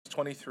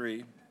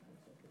23.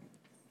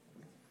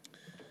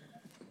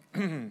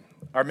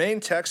 Our main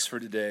text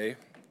for today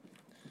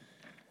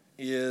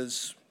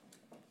is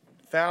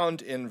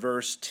found in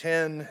verse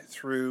 10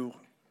 through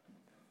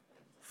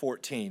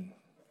 14.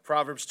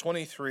 Proverbs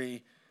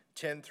 23,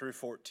 10 through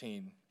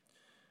 14.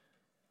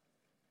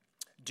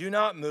 Do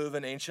not move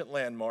an ancient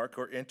landmark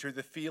or enter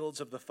the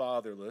fields of the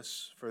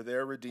fatherless, for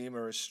their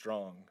Redeemer is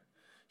strong.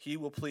 He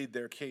will plead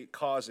their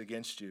cause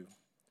against you.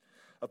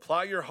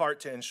 Apply your heart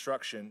to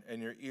instruction and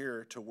your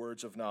ear to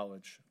words of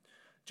knowledge.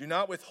 Do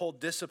not withhold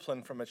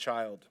discipline from a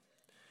child.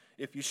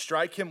 If you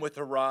strike him with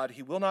a rod,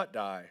 he will not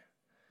die.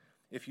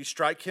 If you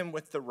strike him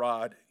with the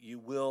rod, you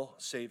will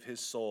save his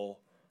soul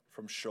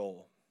from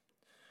Sheol.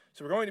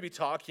 So we're going to be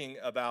talking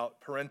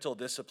about parental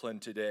discipline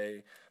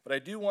today, but I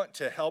do want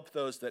to help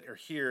those that are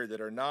here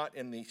that are not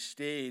in the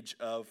stage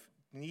of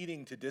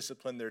needing to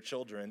discipline their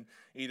children.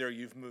 Either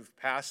you've moved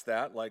past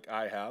that, like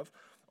I have,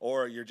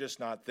 or you're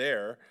just not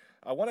there.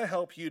 I want to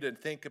help you to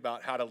think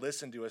about how to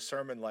listen to a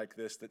sermon like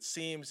this that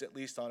seems, at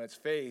least on its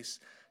face,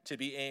 to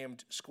be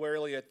aimed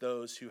squarely at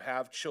those who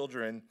have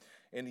children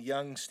in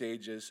young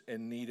stages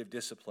in need of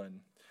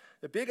discipline.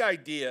 The big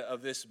idea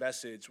of this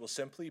message will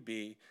simply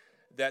be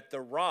that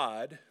the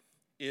rod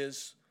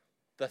is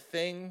the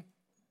thing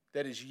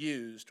that is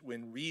used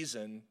when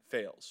reason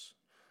fails.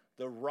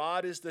 The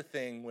rod is the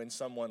thing when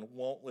someone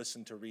won't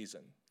listen to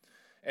reason.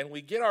 And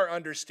we get our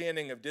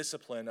understanding of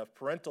discipline, of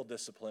parental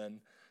discipline,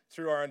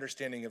 through our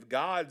understanding of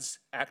God's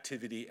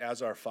activity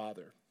as our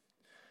Father.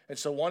 And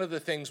so one of the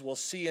things we'll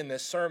see in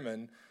this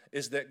sermon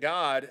is that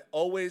God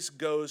always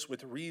goes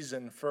with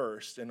reason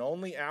first, and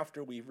only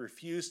after we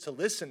refuse to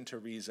listen to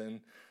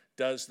reason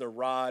does the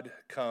rod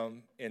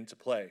come into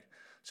play.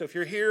 So if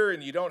you're here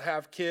and you don't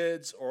have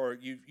kids, or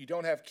you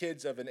don't have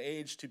kids of an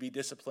age to be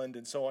disciplined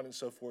and so on and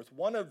so forth,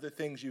 one of the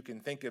things you can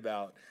think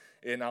about,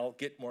 and I'll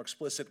get more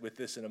explicit with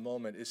this in a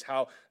moment, is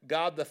how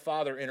God the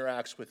Father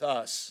interacts with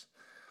us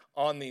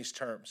on these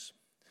terms.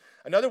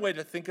 Another way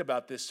to think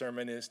about this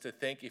sermon is to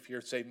think, if you're,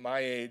 say, my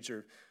age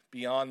or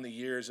beyond the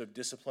years of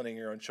disciplining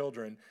your own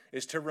children,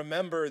 is to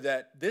remember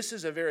that this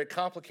is a very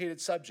complicated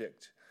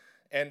subject.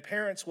 And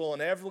parents will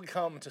inevitably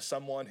come to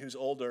someone who's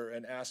older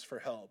and ask for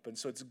help. And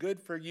so it's good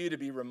for you to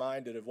be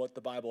reminded of what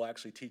the Bible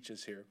actually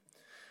teaches here.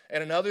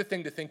 And another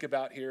thing to think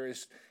about here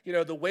is,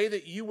 the way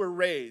that you were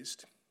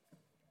raised,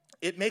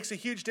 it makes a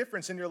huge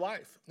difference in your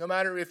life. No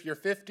matter if you're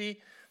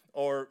 50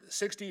 or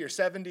 60 or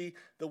 70,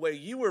 the way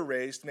you were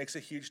raised makes a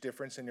huge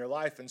difference in your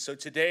life. And so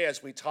today,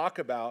 as we talk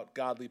about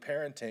godly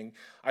parenting,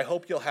 I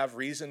hope you'll have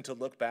reason to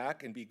look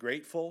back and be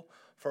grateful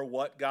for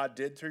what God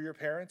did through your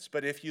parents.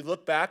 But if you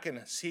look back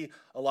and see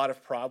a lot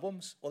of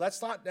problems, well,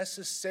 that's not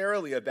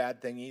necessarily a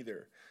bad thing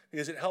either,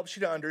 because it helps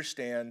you to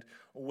understand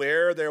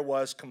where there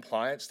was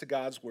compliance to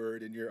God's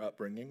word in your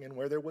upbringing and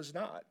where there was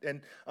not.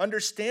 And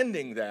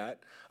understanding that,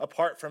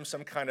 apart from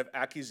some kind of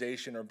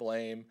accusation or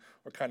blame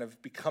or kind of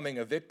becoming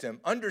a victim,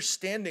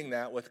 understanding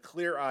that with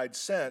clear-eyed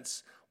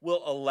sense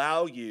will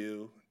allow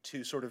you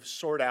to sort of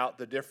sort out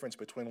the difference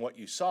between what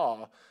you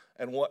saw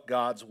and what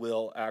God's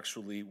will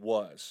actually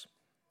was.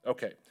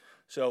 Okay,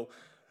 so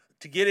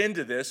to get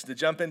into this, to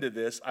jump into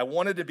this, I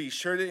wanted to be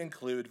sure to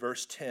include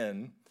verse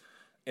 10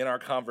 in our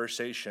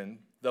conversation,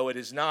 though it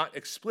is not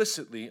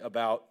explicitly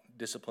about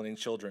disciplining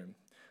children.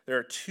 There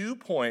are 2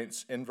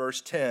 points in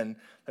verse 10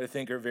 that I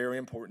think are very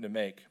important to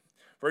make.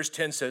 Verse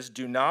 10 says,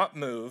 do not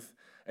move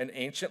an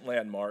ancient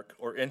landmark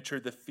or enter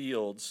the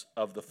fields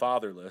of the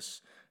fatherless.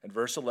 And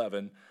verse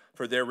 11,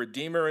 for their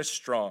Redeemer is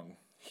strong.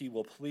 He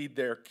will plead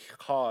their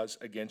cause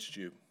against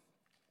you.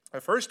 The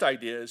first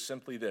idea is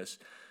simply this: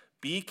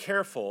 be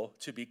careful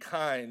to be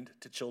kind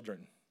to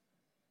children.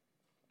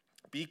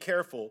 Be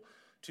careful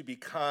to be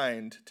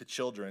kind to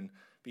children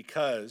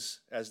because,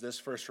 as this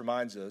verse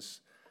reminds us,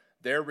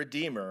 their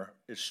Redeemer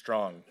is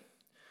strong.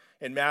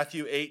 In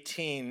Matthew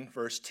 18,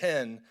 verse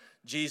 10,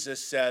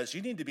 Jesus says,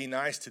 you need to be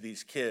nice to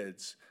these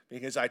kids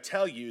because I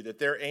tell you that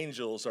their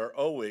angels are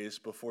always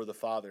before the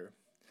Father.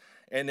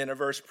 And in a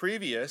verse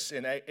previous,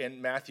 in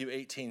Matthew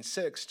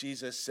 18:6,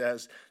 Jesus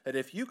says that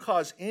if you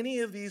cause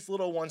any of these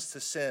little ones to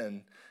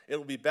sin, it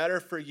will be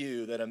better for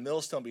you that a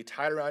millstone be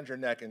tied around your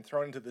neck and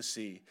thrown into the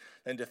sea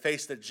than to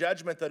face the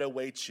judgment that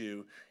awaits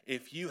you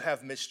if you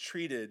have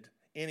mistreated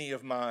any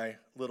of my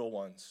little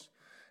ones.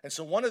 And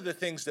so one of the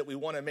things that we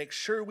want to make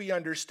sure we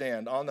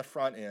understand on the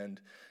front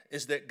end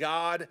is that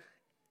God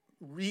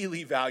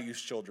really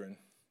values children.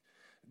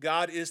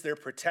 God is their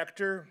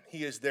protector.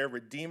 He is their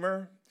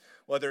Redeemer.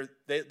 Whether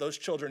those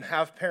children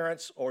have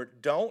parents or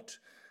don't,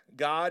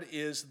 God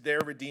is their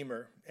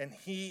Redeemer, and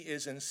he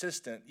is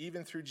insistent,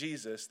 even through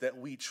Jesus, that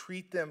we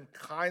treat them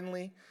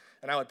kindly.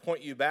 And I would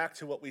point you back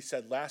to what we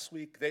said last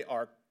week. They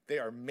are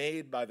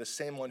made by the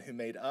same one who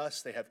made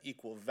us. They have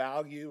equal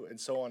value, and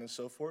so on and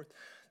so forth.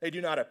 They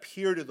do not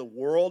appear to the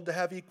world to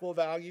have equal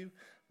value,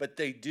 but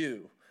they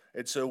do.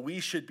 And so we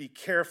should be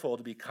careful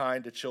to be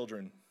kind to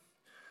children.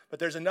 But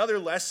there's another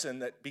lesson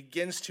that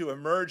begins to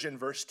emerge in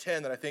verse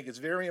 10 that I think is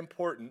very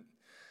important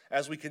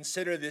as we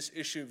consider this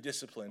issue of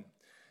discipline.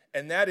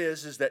 And that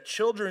is that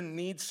children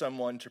need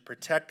someone to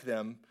protect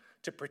them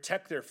to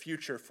protect their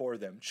future for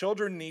them.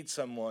 Children need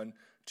someone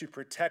to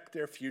protect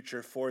their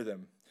future for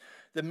them.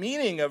 The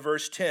meaning of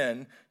verse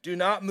 10, do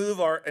not move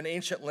an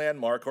ancient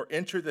landmark or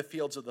enter the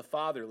fields of the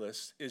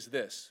fatherless, is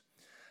this.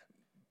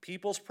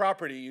 People's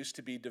property used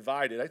to be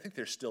divided, I think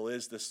there still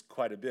is this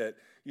quite a bit,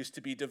 used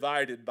to be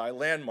divided by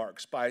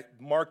landmarks, by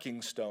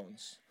marking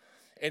stones.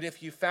 And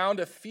if you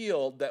found a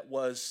field that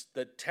was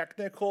the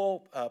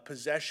technical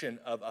possession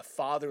of a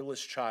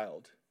fatherless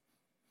child,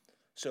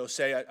 so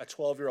say a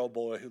 12-year-old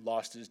boy who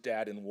lost his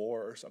dad in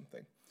war or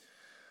something,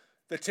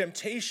 the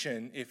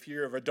temptation, if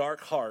you're of a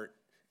dark heart,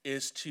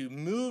 is to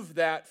move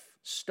that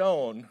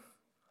stone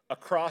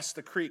across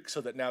the creek so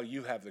that now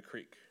you have the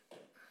creek,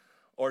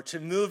 or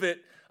to move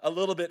it a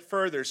little bit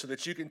further so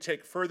that you can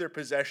take further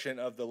possession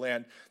of the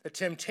land. The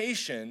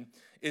temptation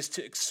is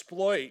to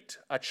exploit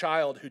a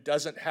child who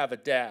doesn't have a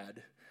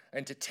dad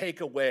and to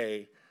take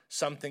away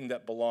something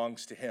that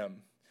belongs to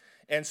him.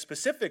 And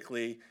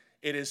specifically,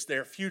 it is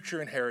their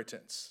future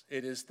inheritance.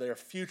 It is their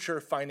future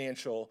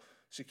financial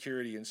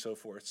security and so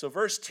forth. So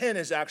verse 10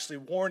 is actually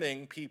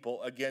warning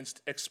people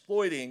against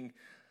exploiting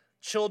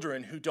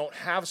children who don't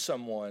have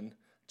someone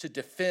to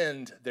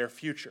defend their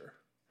future.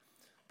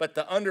 But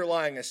the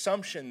underlying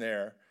assumption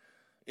there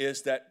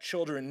is that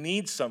children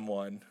need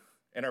someone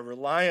and are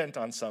reliant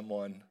on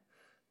someone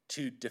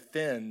to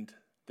defend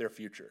their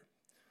future.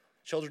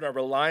 Children are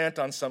reliant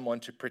on someone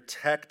to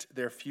protect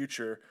their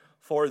future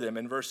for them.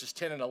 In verses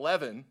 10 and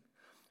 11,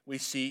 we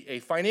see a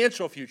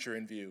financial future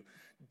in view.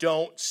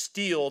 Don't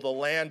steal the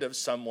land of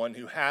someone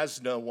who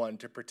has no one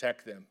to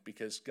protect them,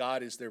 because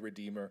God is their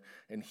Redeemer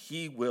and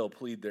he will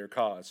plead their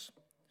cause.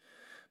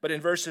 But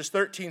in verses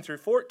 13 through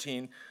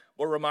 14,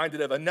 we're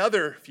reminded of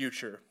another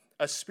future,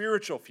 a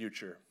spiritual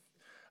future,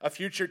 a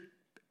future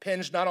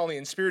hinged not only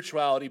in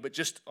spirituality, but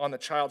just on the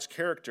child's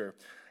character.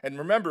 And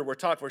remember,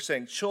 we're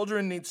saying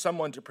children need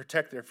someone to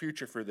protect their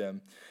future for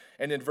them.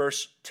 And in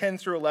verse 10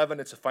 through 11,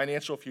 it's a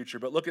financial future.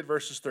 But look at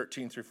verses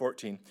 13 through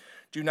 14.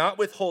 Do not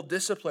withhold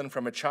discipline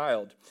from a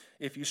child.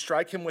 If you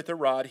strike him with a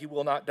rod, he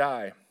will not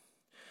die.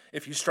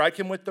 If you strike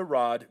him with the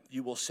rod,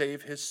 you will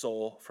save his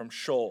soul from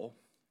Sheol.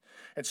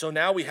 And so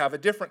now we have a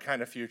different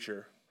kind of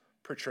future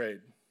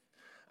portrayed.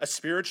 A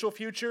spiritual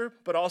future,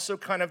 but also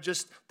kind of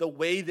just the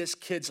way this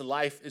kid's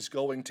life is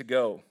going to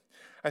go.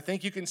 I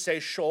think you can say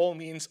Sheol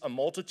means a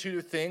multitude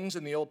of things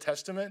in the Old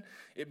Testament.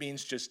 It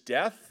means just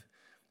death,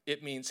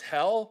 it means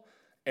hell,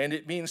 and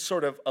it means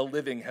sort of a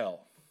living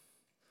hell.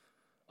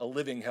 A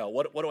living hell.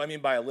 What do I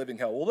mean by a living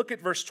hell? Well, look at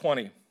verse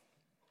 20.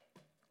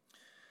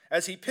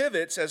 As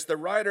the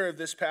writer of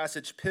this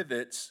passage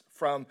pivots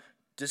from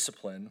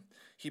discipline,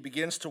 he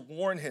begins to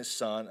warn his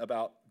son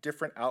about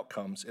different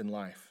outcomes in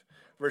life.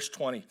 Verse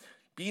 20,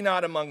 be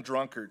not among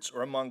drunkards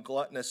or among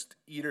gluttonous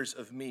eaters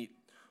of meat,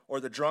 for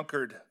the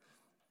drunkard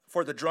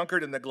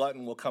and the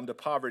glutton will come to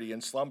poverty,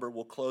 and slumber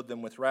will clothe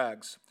them with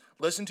rags.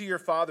 Listen to your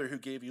father who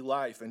gave you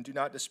life, and do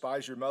not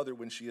despise your mother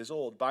when she is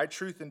old. Buy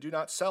truth and do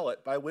not sell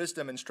it. Buy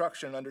wisdom,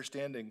 instruction, and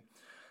understanding.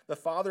 The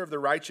father of the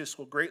righteous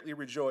will greatly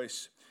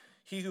rejoice.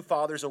 He who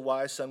fathers a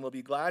wise son will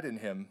be glad in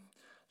him.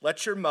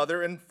 Let your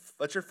father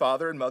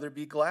and mother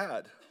be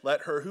glad.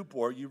 Let her who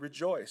bore you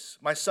rejoice.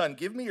 My son,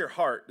 give me your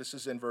heart. This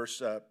is in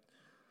verse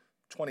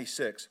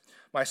 26.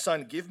 My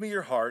son, give me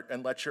your heart,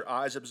 and let your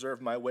eyes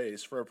observe my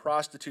ways. For a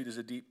prostitute is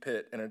a deep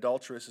pit, and an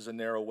adulteress is a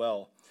narrow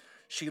well.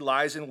 She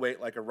lies in wait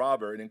like a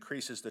robber and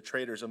increases the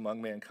traitors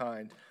among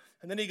mankind.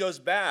 And then he goes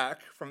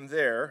back from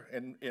there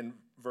in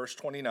verse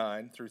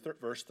 29 through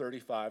verse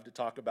 35 to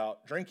talk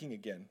about drinking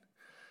again.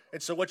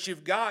 And so what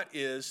you've got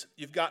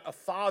a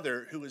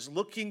father who is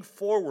looking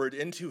forward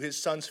into his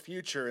son's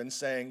future and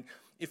saying,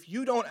 if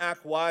you don't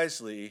act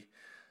wisely,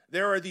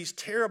 there are these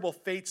terrible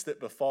fates that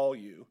befall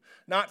you.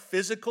 Not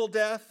physical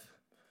death,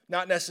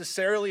 not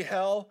necessarily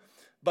hell,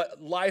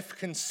 but life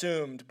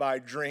consumed by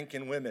drink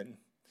and women.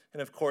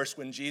 And of course,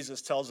 when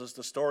Jesus tells us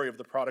the story of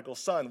the prodigal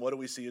son, what do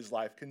we see his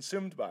life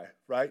consumed by,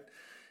 right?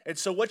 And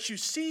so what you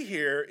see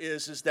here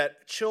is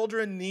that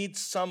children need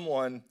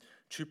someone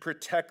to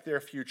protect their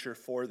future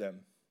for them.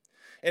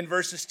 In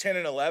verses 10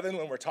 and 11,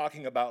 when we're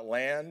talking about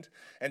land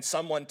and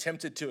someone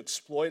tempted to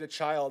exploit a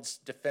child's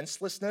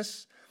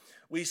defenselessness,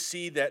 we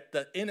see that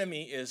the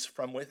enemy is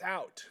from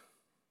without.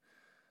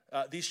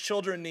 These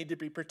children need to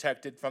be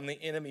protected from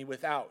the enemy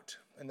without.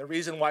 And the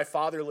reason why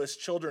fatherless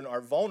children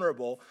are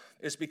vulnerable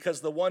is because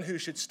the one who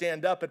should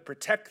stand up and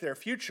protect their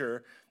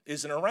future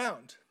isn't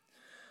around.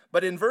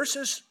 But in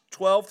verses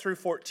 12 through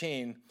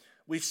 14,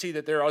 we see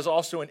that there is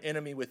also an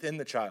enemy within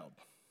the child.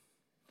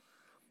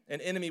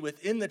 An enemy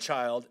within the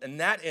child, and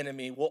that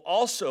enemy will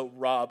also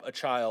rob a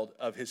child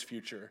of his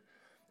future.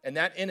 And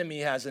that enemy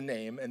has a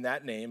name, and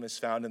that name is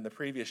found in the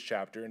previous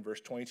chapter,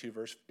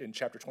 in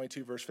chapter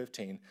 22, verse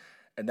 15.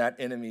 And that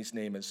enemy's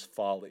name is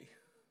folly.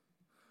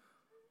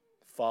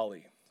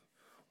 Folly.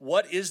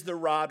 What is the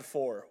rod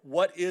for?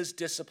 What is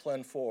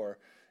discipline for?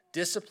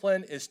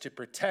 Discipline is to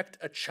protect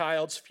a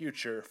child's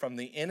future from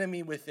the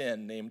enemy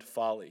within named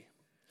folly.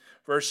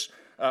 Proverbs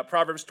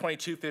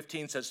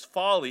 22:15 says,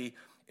 folly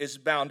is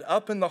bound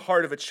up in the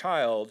heart of a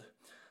child,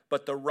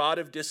 but the rod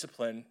of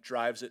discipline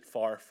drives it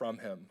far from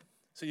him.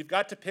 So you've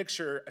got to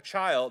picture a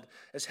child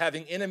as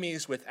having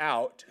enemies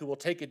without who will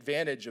take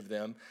advantage of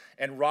them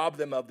and rob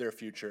them of their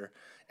future.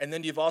 And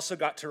then you've also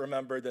got to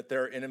remember that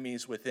there are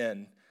enemies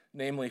within,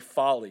 namely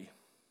folly.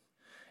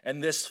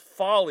 And this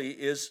folly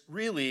is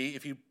really,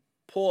 if you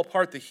pull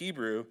apart the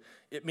Hebrew,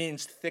 it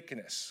means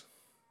thickness.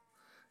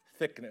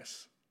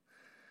 Thickness.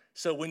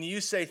 So when you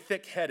say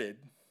thick-headed,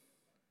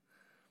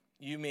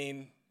 you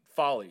mean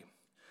folly.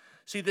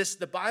 See,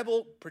 the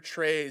Bible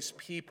portrays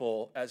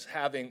people as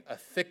having a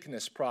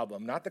thickness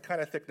problem, not the kind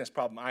of thickness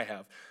problem I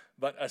have,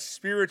 but a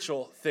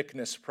spiritual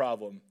thickness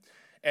problem.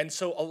 And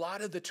so a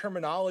lot of the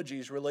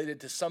terminologies related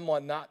to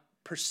someone not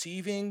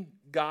perceiving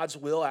God's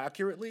will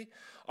accurately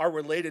are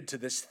related to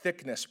this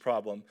thickness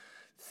problem.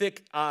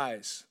 Thick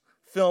eyes,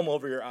 film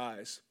over your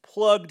eyes,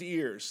 plugged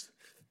ears,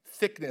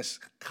 thickness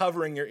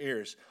covering your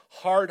ears,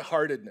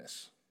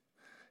 hard-heartedness.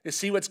 You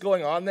see what's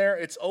going on there?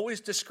 It's always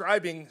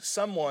describing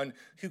someone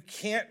who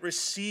can't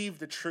receive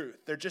the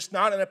truth. They're just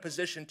not in a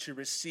position to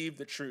receive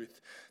the truth.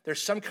 There's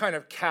some kind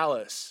of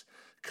callus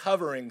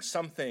covering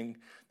something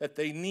that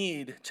they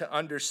need to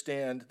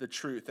understand the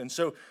truth. And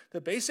so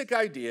the basic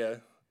idea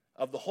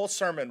of the whole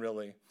sermon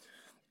really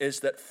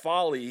is that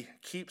folly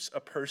keeps a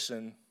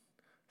person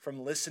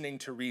from listening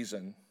to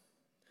reason.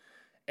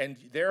 And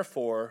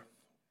therefore,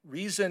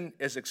 reason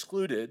is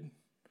excluded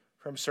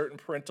from certain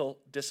parental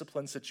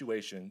discipline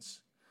situations,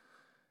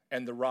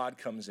 and the rod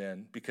comes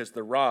in because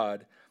the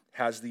rod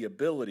has the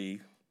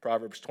ability,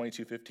 Proverbs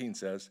 22:15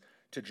 says,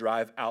 to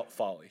drive out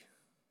folly.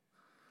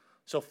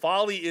 So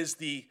folly is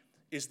the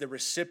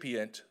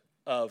recipient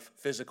of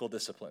physical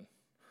discipline.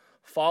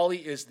 Folly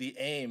is the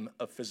aim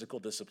of physical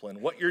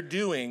discipline. What you're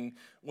doing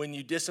when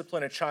you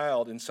discipline a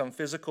child in some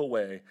physical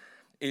way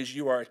is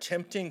you are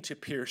attempting to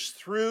pierce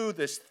through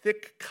this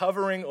thick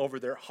covering over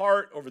their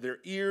heart, over their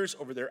ears,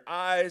 over their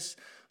eyes,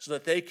 so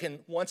that they can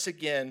once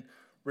again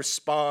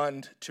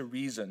respond to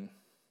reason.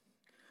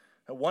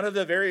 Now, one of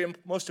the very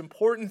most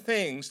important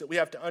things that we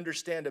have to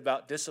understand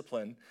about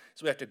discipline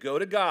is we have to go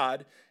to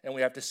God and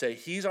we have to say,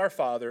 He's our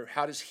Father.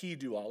 How does He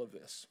do all of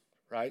this,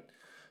 right?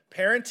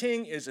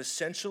 Parenting is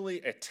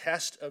essentially a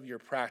test of your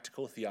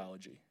practical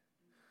theology.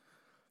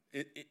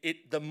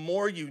 The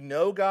more you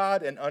know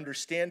God and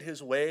understand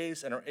His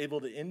ways and are able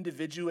to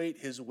individuate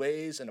His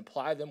ways and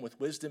apply them with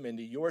wisdom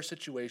into your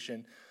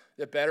situation,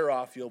 the better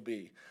off you'll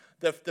be.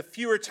 The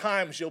fewer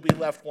times you'll be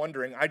left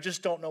wondering, I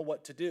just don't know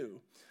what to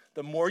do.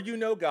 The more you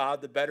know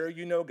God, the better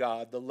you know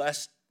God,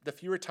 the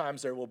fewer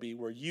times there will be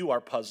where you are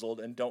puzzled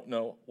and don't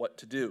know what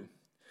to do.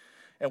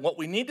 And what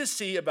we need to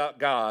see about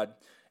God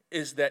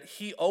is that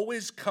He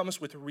always comes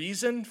with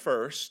reason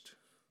first,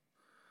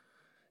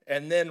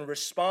 and then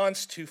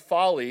responds to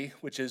folly,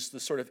 which is the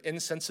sort of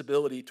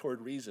insensibility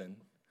toward reason,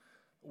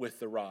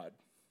 with the rod.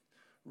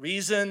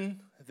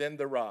 Reason, then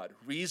the rod.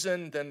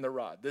 Reason, then the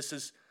rod. This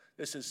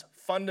is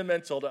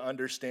fundamental to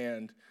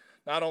understand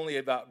not only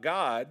about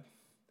God,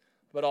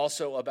 but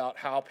also about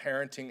how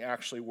parenting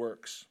actually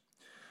works.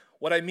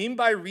 What I mean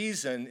by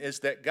reason is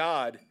that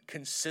God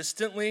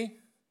consistently,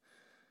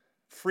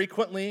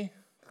 frequently,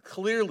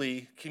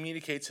 clearly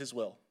communicates His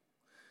will.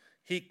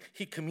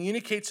 He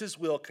communicates His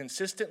will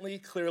consistently,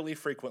 clearly,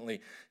 frequently.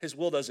 His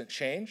will doesn't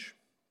change.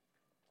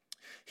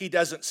 He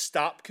doesn't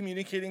stop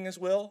communicating His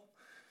will.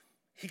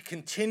 He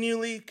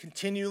continually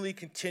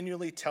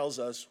tells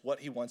us what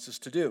He wants us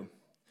to do.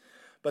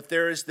 But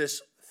there is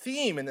this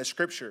theme in the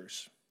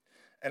Scriptures,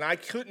 and I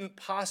couldn't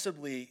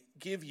possibly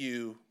give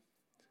you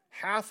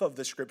half of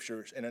the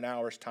Scriptures in an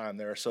hour's time.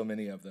 There are so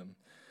many of them,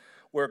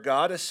 where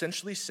God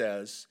essentially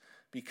says,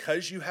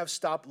 because you have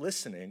stopped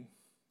listening,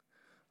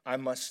 I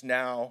must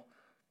now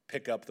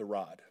pick up the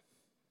rod.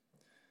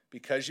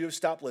 Because you have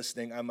stopped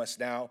listening, I must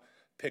now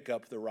pick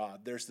up the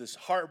rod. There's this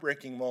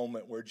heartbreaking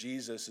moment where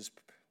Jesus is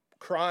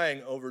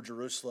crying over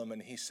Jerusalem,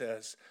 and He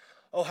says,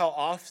 oh, how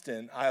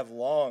often I have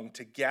longed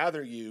to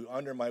gather you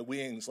under my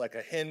wings like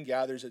a hen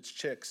gathers its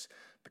chicks,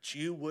 but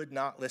you would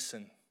not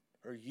listen,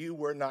 or you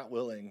were not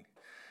willing.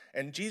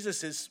 And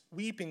Jesus is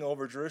weeping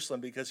over Jerusalem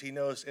because He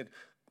knows in a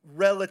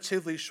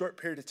relatively short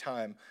period of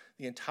time,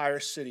 the entire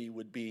city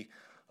would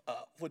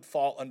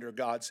fall under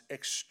God's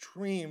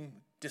extreme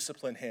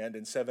discipline hand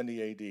in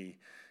 70 AD,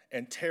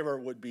 and terror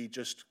would be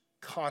just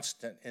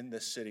constant in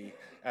this city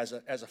as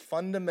a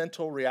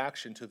fundamental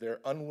reaction to their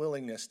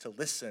unwillingness to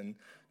listen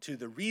to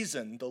the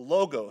reason, the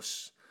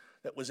logos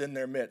that was in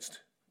their midst,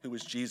 who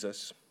was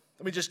Jesus.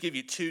 Let me just give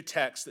you two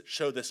texts that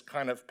show this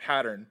kind of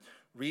pattern,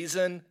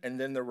 reason and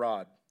then the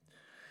rod.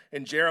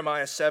 In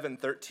Jeremiah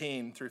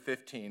 7:13 through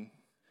 15,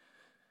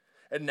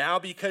 and now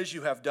because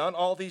you have done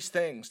all these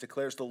things,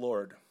 declares the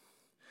Lord,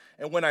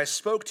 and when I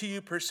spoke to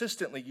you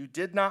persistently, you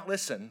did not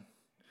listen,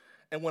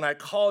 and when I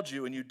called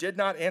you and you did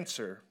not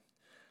answer,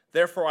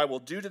 therefore I will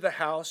do to the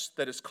house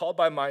that is called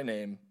by my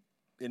name,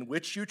 in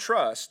which you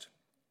trust,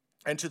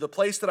 and to the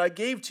place that I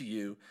gave to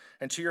you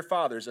and to your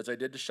fathers, as I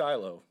did to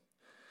Shiloh.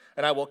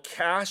 And I will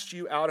cast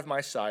you out of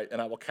my sight,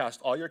 and I will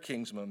cast all your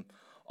kinsmen,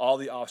 all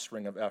the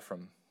offspring of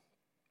Ephraim.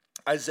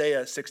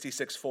 Isaiah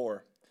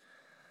 66:4.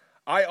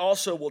 I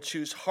also will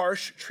choose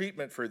harsh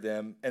treatment for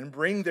them and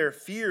bring their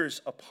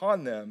fears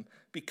upon them,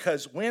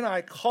 because when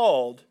I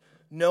called,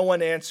 no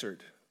one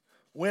answered.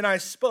 When I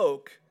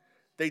spoke,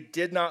 they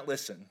did not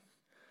listen,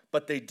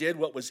 but they did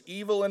what was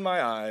evil in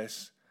my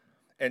eyes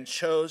and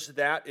chose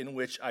that in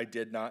which I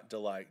did not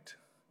delight.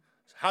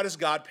 How does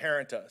God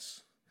parent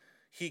us?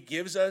 He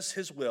gives us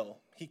his will.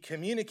 He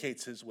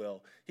communicates his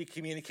will. He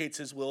communicates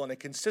his will in a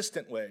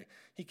consistent way.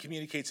 He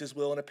communicates his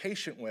will in a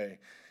patient way.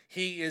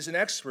 He is an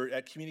expert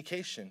at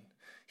communication.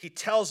 He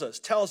tells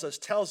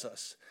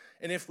us.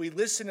 And if we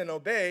listen and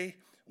obey,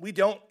 we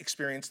don't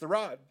experience the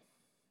rod.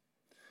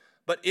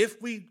 But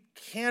if we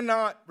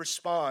cannot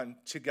respond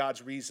to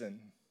God's reason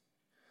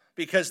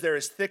because there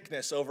is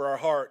thickness over our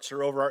hearts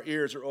or over our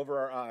ears or over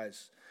our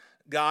eyes,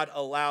 God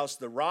allows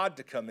the rod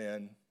to come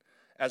in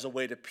as a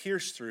way to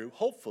pierce through,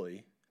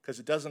 hopefully, because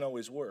it doesn't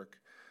always work,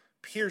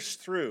 pierce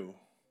through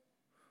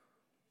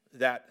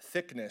that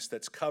thickness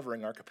that's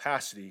covering our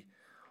capacity,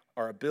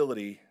 our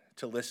ability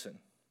to listen.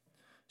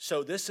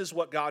 So this is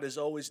what God is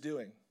always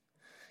doing.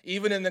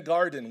 Even in the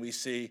garden, we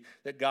see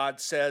that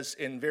God says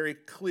in very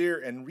clear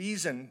and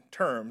reasoned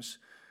terms,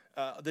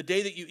 the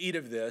day that you eat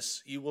of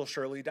this, you will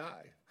surely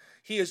die.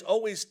 He is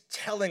always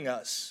telling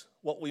us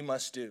what we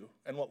must do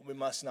and what we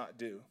must not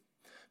do.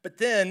 But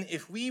then,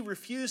 if we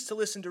refuse to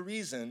listen to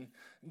reason,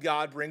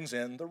 God brings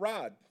in the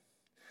rod.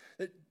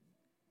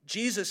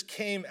 Jesus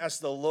came as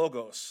the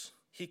Logos.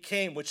 He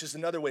came, which is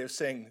another way of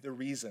saying the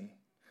reason.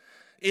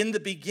 In the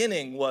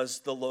beginning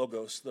was the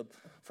Logos, the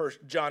first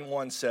John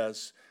 1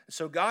 says.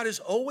 So God is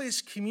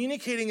always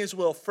communicating his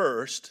will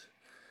first,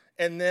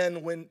 and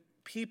then when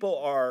people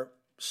are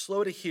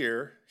slow to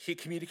hear, he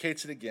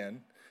communicates it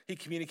again. He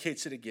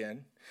communicates it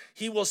again.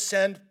 He will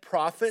send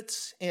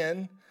prophets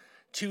in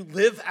to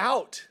live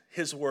out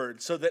his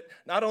word, so that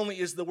not only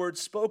is the word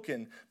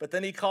spoken, but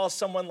then he calls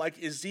someone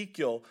like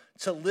Ezekiel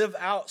to live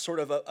out sort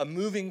of a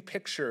moving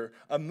picture,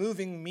 a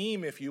moving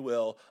meme, if you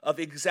will, of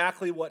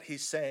exactly what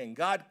he's saying.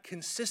 God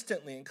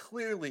consistently and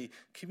clearly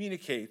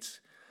communicates,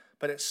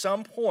 but at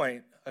some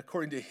point,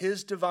 according to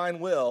his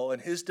divine will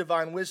and his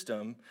divine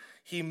wisdom,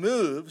 he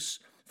moves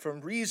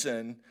from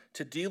reason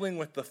to dealing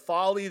with the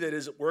folly that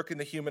is at work in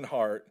the human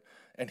heart,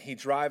 and he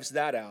drives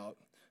that out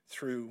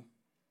through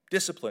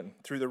discipline,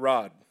 through the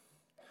rod.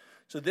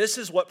 So this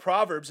is what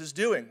Proverbs is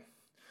doing.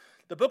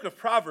 The book of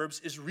Proverbs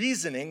is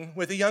reasoning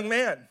with a young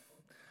man.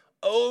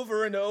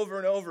 Over and over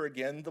and over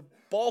again, the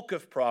bulk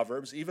of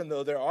Proverbs, even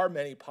though there are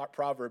many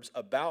Proverbs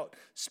about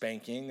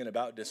spanking and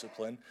about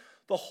discipline,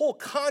 the whole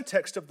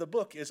context of the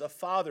book is a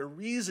father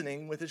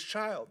reasoning with his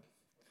child.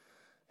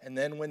 And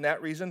then when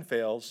that reason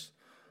fails,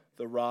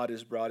 the rod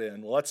is brought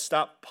in. Well, let's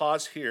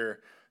pause here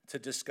to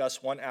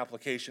discuss one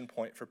application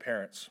point for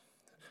parents.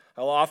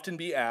 I'll often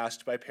be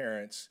asked by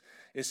parents,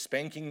 is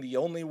spanking the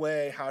only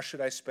way? How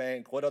should I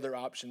spank? What other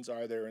options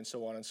are there? And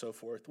so on and so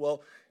forth.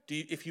 Well,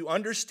 if you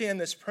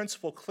understand this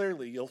principle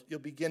clearly, you'll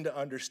begin to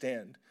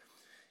understand.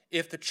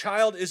 If the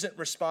child isn't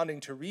responding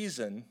to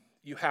reason,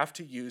 you have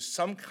to use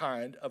some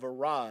kind of a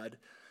rod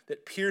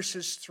that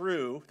pierces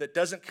through, that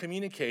doesn't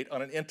communicate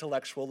on an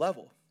intellectual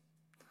level.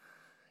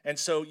 And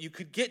so you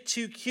could get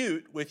too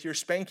cute with your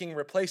spanking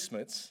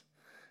replacements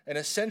and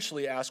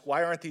essentially ask,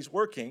 why aren't these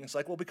working? It's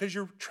like, well, because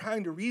you're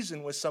trying to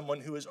reason with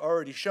someone who has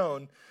already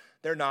shown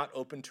they're not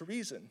open to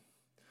reason.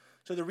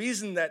 So the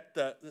reason that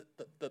the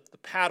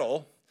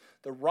paddle,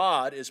 the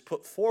rod, is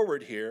put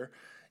forward here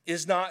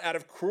is not out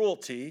of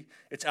cruelty,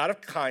 it's out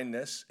of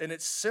kindness, and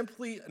it's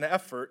simply an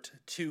effort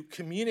to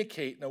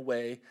communicate in a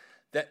way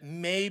that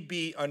may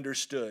be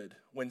understood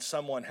when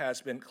someone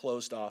has been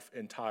closed off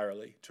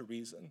entirely to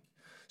reason.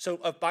 So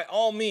by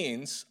all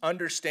means,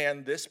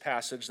 understand this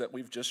passage that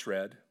we've just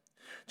read.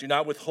 Do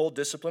not withhold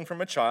discipline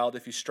from a child.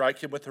 If you strike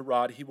him with the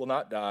rod, he will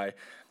not die.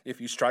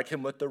 If you strike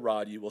him with the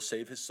rod, you will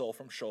save his soul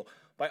from Sheol.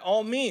 By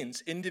all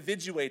means,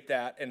 individuate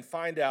that and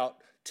find out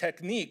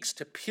techniques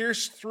to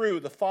pierce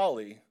through the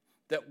folly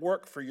that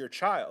work for your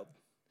child.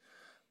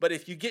 But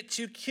if you get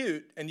too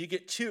cute and you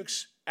get too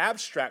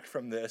abstract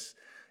from this,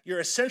 you're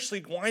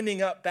essentially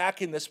winding up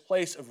back in this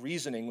place of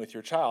reasoning with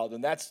your child,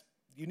 and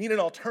you need an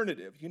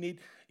alternative. You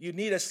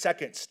need a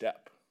second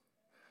step.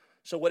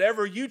 So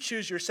whatever you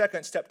choose your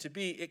second step to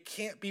be, it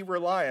can't be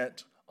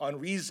reliant on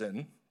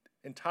reason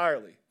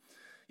entirely.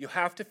 You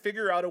have to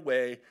figure out a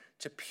way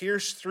to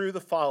pierce through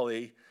the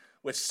folly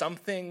with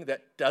something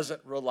that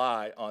doesn't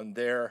rely on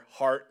their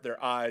heart,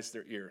 their eyes,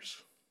 their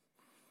ears.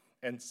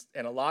 And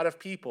a lot of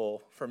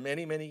people for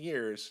many, many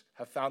years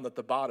have found that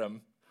the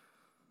bottom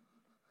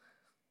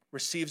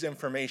receives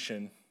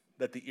information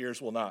that the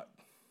ears will not.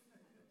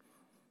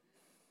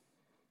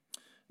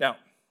 Now,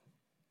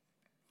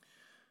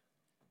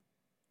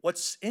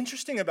 what's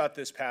interesting about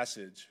this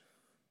passage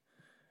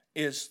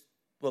is,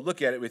 well,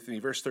 look at it with me,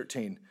 verse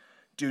 13.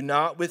 Do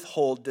not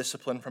withhold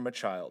discipline from a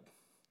child.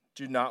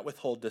 Do not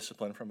withhold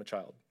discipline from a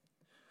child.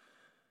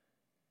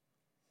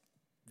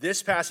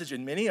 This passage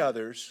and many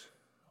others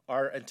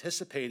are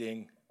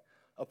anticipating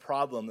a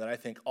problem that I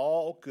think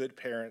all good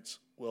parents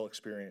will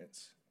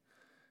experience.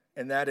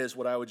 And that is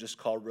what I would just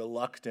call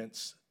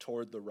reluctance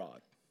toward the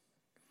rod.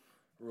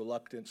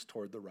 reluctance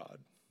toward the rod.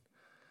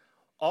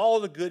 All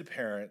the good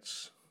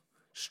parents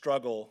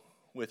struggle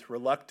with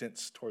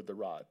reluctance toward the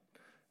rod,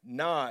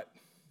 not,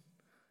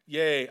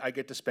 yay, I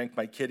get to spank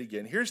my kid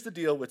again. Here's the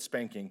deal with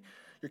spanking.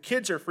 Your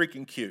kids are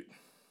freaking cute.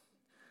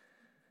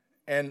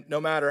 And no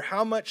matter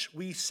how much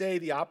we say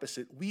the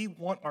opposite, we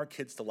want our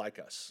kids to like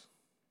us.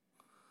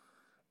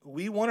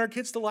 We want our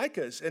kids to like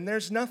us, and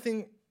there's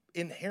nothing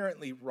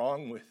inherently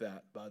wrong with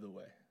that, by the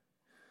way.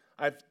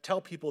 I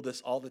tell people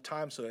this all the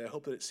time, so I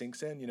hope that it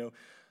sinks in.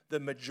 The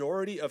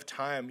majority of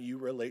time you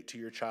relate to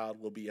your child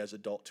will be as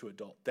adult to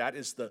adult. That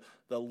is the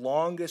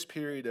longest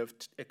period of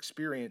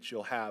experience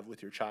you'll have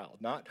with your child.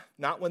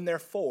 Not when they're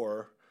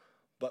 4,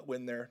 but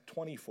when they're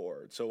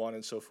 24, and so on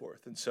and so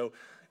forth. And so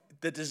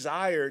the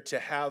desire to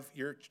have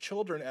your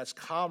children as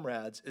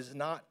comrades is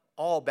not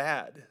all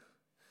bad.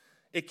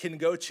 It can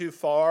go too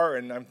far,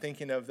 and I'm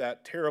thinking of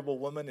that terrible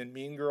woman in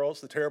Mean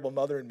Girls, the terrible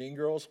mother in Mean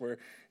Girls, where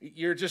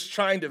you're just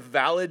trying to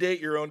validate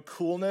your own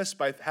coolness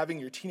by having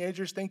your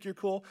teenagers think you're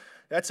cool.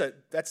 That's a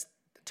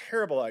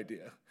terrible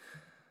idea.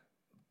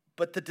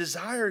 But the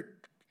desire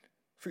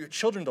for your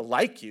children to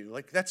like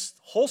you, that's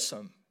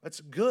wholesome. That's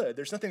good.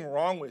 There's nothing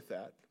wrong with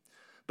that.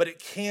 But it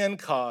can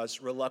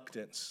cause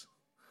reluctance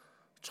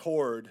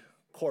toward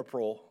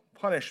corporal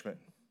punishment.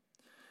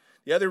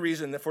 The other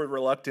reason for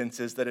reluctance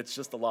is that it's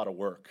just a lot of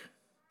work.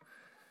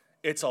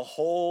 It's a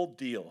whole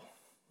deal,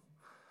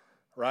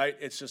 right?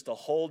 It's just a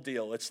whole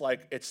deal. It's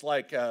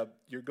like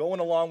you're going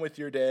along with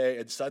your day,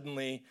 and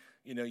suddenly,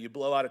 you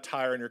blow out a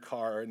tire in your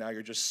car, and now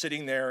you're just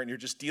sitting there, and you're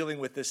just dealing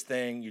with this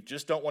thing you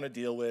just don't want to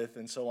deal with,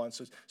 and so on.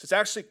 So it's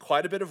actually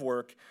quite a bit of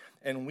work,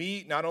 and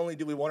not only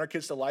do we want our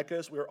kids to like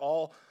us, we're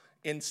all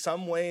in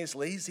some ways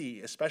lazy,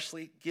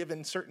 especially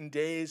given certain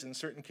days and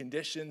certain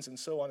conditions, and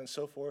so on and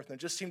so forth. And there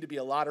just seem to be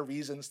a lot of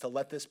reasons to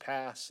let this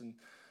pass, and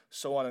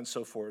so on and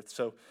so forth.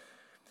 So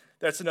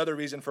that's another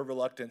reason for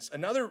reluctance.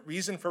 Another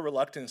reason for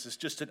reluctance is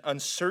just an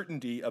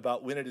uncertainty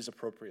about when it is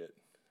appropriate.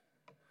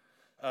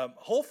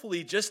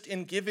 Hopefully, just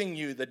in giving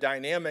you the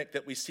dynamic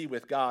that we see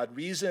with God,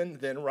 reason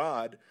then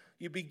rod,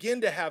 you begin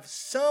to have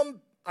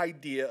some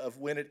idea of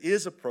when it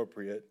is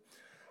appropriate.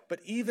 But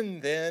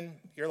even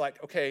then, you're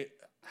like, okay,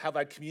 have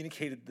I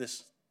communicated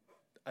this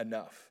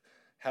enough?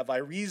 Have I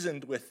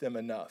reasoned with them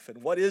enough?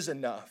 And what is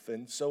enough?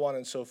 And so on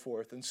and so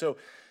forth. And so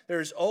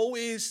there's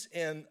always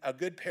in a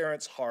good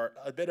parent's heart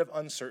a bit of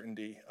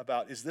uncertainty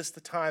about, is this the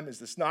time? Is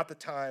this not the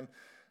time?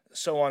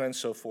 So on and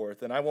so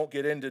forth. And I won't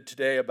get into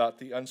today about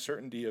the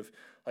uncertainty of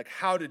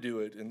how to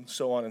do it and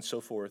so on and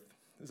so forth,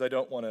 because I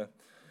don't want to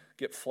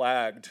get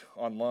flagged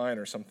online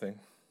or something.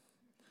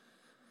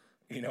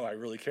 I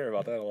really care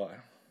about that a lot.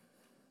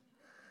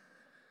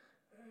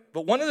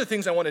 But one of the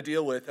things I want to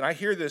deal with, and I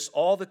hear this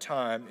all the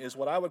time, is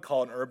what I would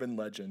call an urban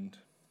legend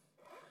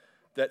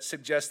that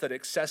suggests that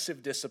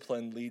excessive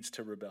discipline leads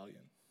to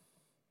rebellion.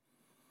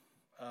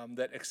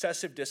 That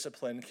excessive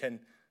discipline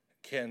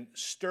can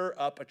stir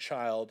up a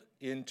child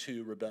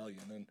into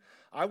rebellion. And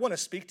I want to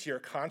speak to your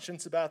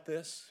conscience about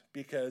this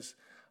because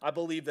I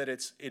believe that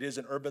it is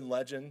an urban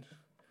legend,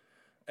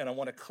 and I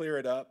want to clear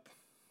it up.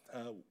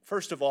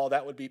 First of all,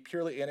 that would be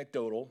purely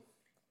anecdotal.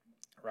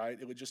 Right?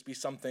 It would just be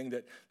something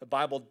that the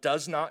Bible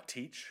does not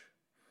teach.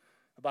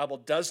 The Bible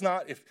does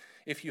not,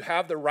 if you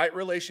have the right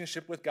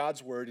relationship with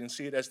God's word and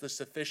see it as the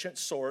sufficient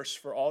source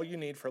for all you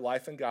need for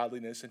life and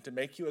godliness and to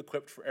make you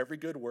equipped for every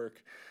good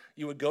work,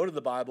 you would go to the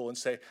Bible and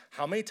say,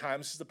 how many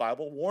times has the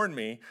Bible warned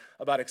me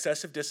about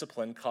excessive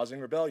discipline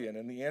causing rebellion?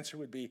 And the answer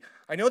would be,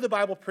 I know the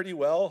Bible pretty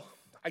well.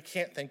 I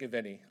can't think of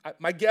any.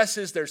 My guess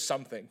is there's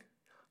something.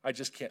 I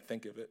just can't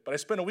think of it. But I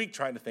spent a week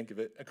trying to think of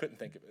it. I couldn't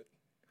think of it.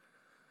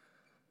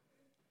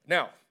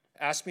 Now,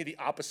 ask me the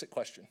opposite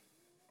question.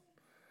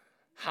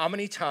 How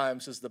many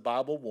times does the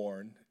Bible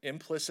warn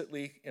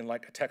implicitly in a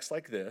text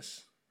like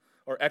this,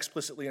 or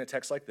explicitly in a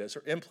text like this,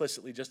 or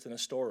implicitly just in a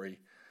story,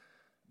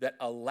 that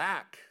a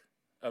lack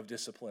of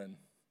discipline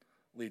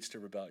leads to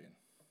rebellion?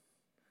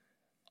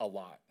 A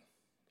lot.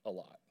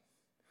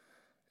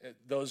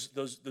 Those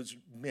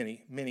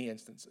many, many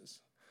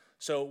instances.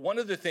 So one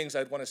of the things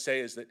I'd want to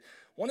say is that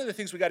one of the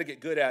things we got to get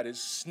good at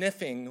is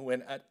sniffing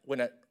when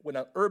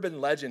an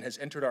urban legend has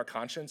entered our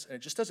conscience and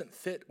it just doesn't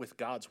fit with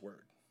God's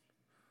word.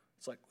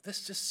 It's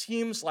this just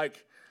seems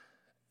like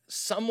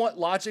somewhat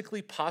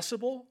logically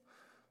possible,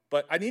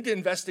 but I need to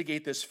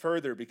investigate this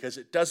further because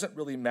it doesn't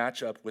really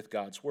match up with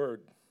God's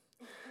word.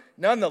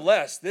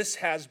 Nonetheless, this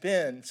has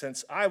been,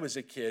 since I was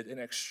a kid, an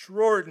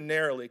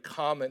extraordinarily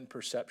common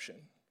perception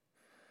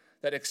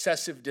that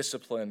excessive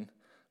discipline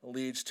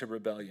leads to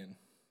rebellion.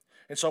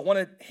 And so I want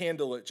to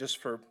handle it just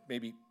for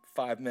maybe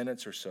 5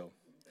 minutes or so.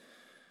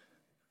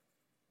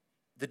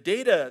 The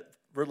data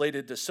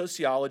related to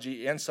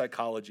sociology and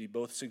psychology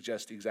both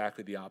suggest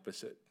exactly the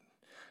opposite.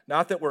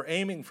 Not that we're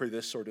aiming for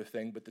this sort of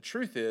thing, but the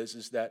truth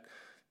is that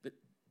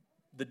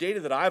the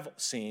data that I've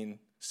seen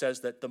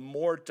says that the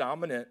more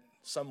dominant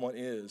someone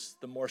is,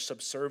 the more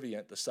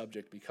subservient the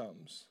subject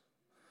becomes.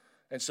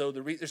 And so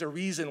there's a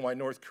reason why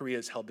North Korea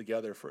has held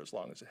together for as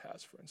long as it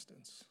has, for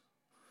instance.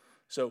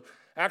 So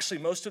actually,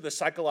 most of the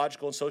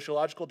psychological and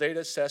sociological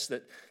data says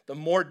that the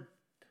more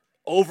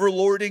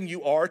overlording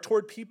you are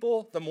toward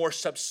people, the more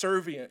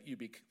subservient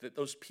that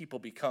those people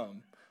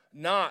become,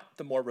 not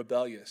the more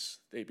rebellious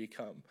they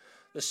become.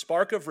 The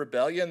spark of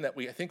rebellion that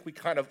I think we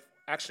kind of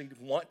actually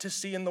want to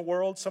see in the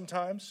world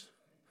sometimes,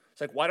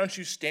 it's like, why don't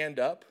you stand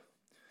up?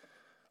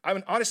 I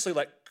mean, honestly,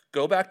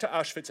 go back to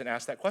Auschwitz and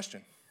ask that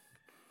question.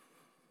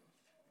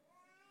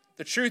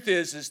 The truth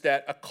is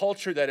that a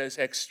culture that is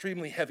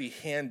extremely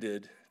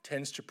heavy-handed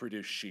tends to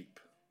produce sheep.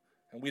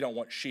 And we don't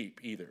want sheep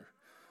either.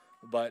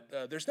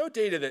 But there's no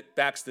data that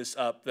backs this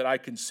up that I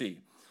can see.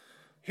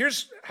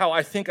 Here's how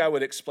I think I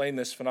would explain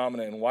this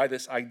phenomenon and why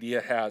this idea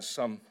has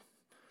some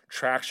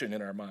traction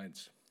in our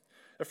minds.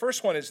 The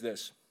first one is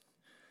this.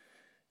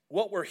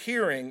 What we're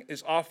hearing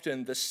is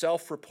often the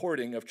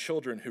self-reporting of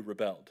children who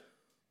rebelled.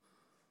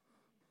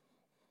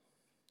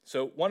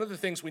 So one of the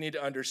things we need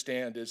to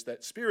understand is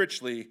that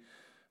spiritually,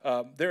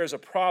 there is a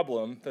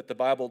problem that the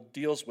Bible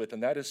deals with,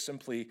 and that is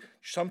simply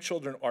some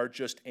children are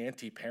just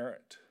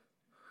anti-parent.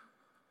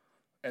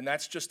 And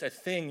that's just a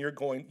thing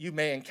you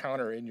may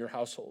encounter in your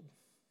household.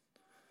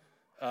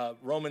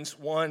 Romans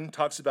 1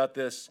 talks about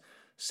this.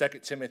 2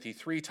 Timothy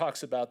 3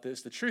 talks about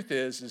this. The truth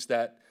is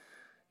that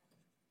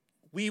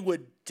we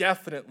would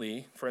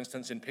definitely, for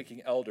instance, in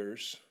picking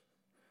elders,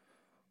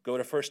 go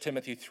to 1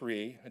 Timothy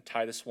 3 and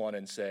Titus 1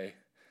 and say,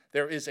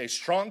 there is a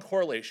strong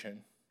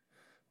correlation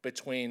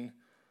between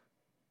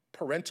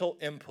parental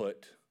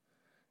input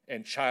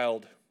and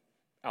child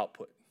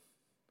output.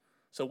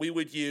 So we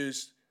would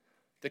use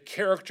the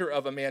character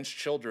of a man's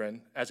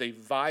children as a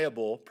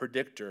viable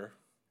predictor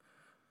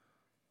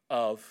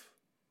of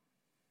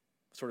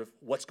sort of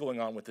what's going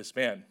on with this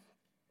man.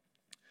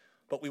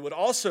 But we would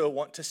also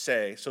want to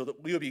say, so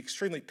that we would be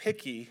extremely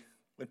picky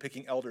when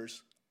picking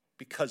elders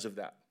because of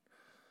that.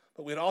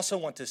 But we'd also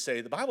want to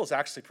say the Bible is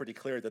actually pretty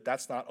clear that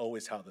that's not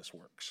always how this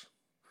works.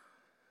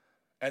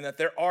 And that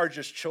there are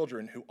just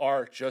children who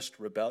are just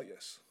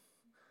rebellious.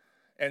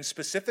 And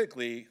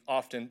specifically,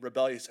 often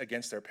rebellious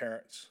against their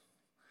parents.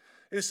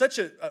 It is such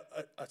a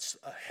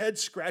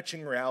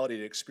head-scratching reality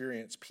to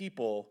experience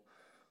people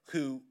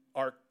who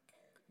are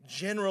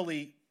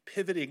generally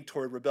pivoting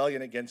toward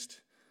rebellion against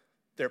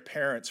their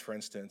parents, for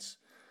instance,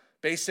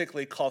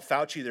 basically call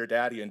Fauci their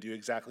daddy and do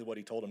exactly what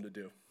he told them to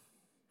do.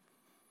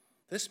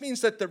 This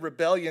means that the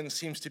rebellion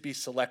seems to be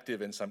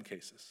selective in some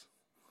cases.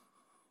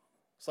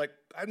 It's like,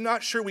 I'm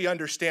not sure we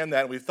understand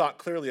that, and we've thought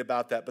clearly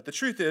about that, but the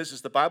truth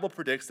is the Bible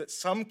predicts that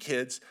some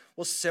kids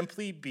will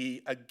simply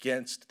be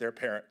against their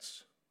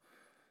parents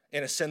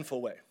in a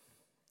sinful way.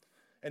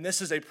 And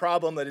this is a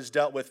problem that is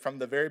dealt with from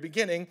the very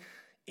beginning,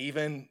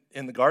 even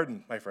in the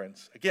garden, my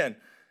friends. Again,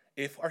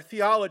 if our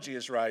theology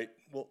is right,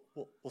 we'll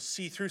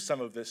see through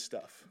some of this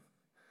stuff.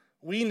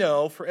 We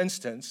know, for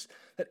instance,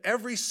 that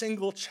every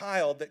single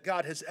child that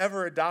God has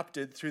ever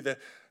adopted through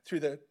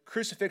the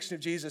crucifixion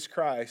of Jesus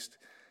Christ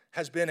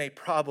has been a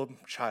problem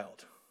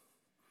child,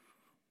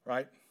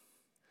 right?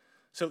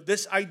 So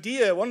this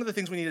idea, one of the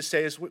things we need to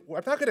say is I'm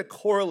not going to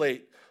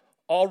correlate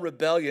all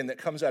rebellion that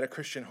comes out of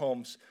Christian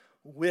homes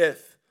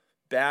with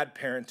bad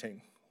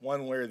parenting,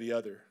 one way or the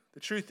other. The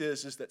truth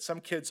is that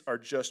some kids are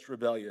just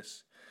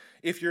rebellious.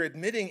 If you're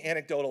admitting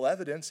anecdotal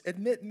evidence,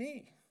 admit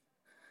me.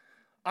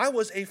 I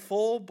was a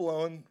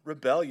full-blown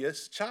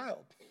rebellious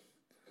child.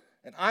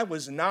 And I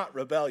was not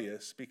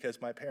rebellious because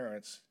my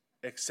parents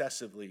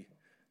excessively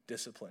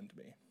disciplined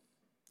me.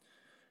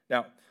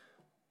 Now,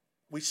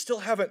 we still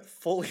haven't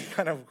fully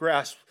kind of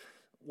grasped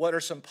what are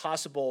some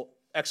possible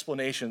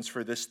explanations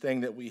for this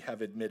thing that we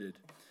have admitted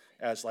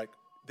as like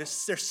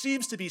this. There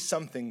seems to be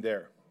something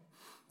there.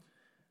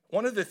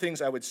 One of the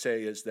things I would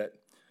say is that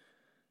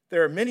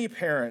there are many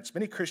parents,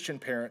 many Christian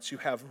parents, who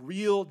have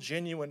real,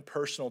 genuine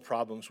personal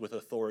problems with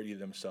authority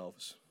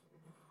themselves.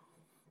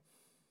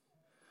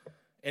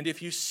 And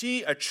if you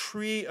see a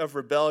tree of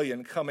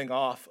rebellion coming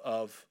off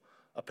of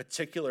a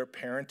particular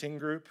parenting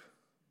group,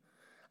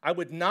 I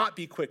would not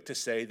be quick to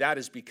say that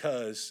is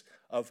because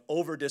of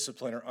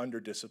over-discipline or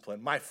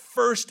under-discipline. My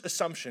first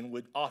assumption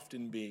would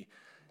often be,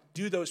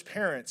 do those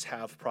parents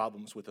have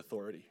problems with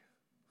authority?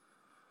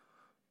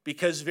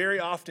 Because very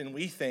often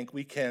we think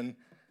we can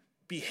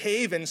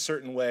behave in a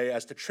certain way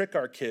as to trick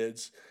our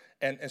kids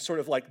and sort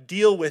of like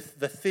deal with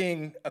the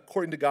thing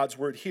according to God's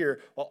word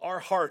here, while our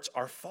hearts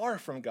are far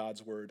from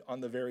God's word on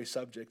the very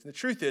subject. And the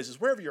truth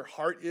is wherever your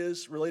heart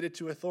is related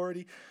to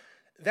authority,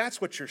 that's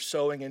what you're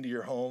sowing into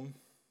your home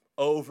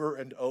over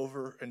and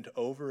over and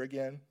over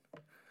again.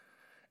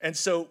 And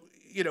so,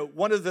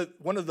 one of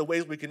the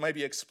ways we can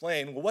maybe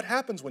explain, well, what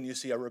happens when you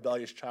see a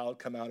rebellious child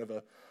come out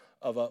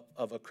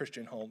of a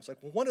Christian home? It's like,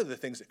 well, one of the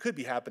things that could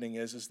be happening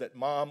is that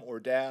mom or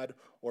dad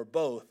or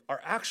both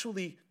are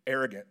actually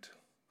arrogant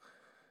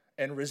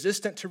and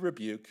resistant to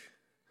rebuke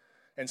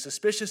and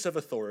suspicious of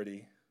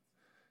authority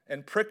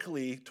and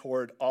prickly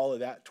toward all of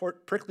that,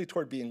 prickly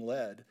toward being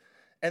led.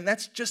 And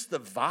that's just the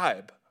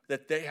vibe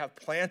that they have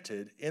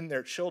planted in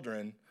their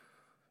children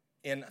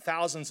in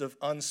thousands of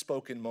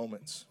unspoken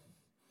moments.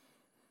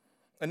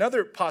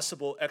 Another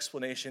possible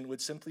explanation would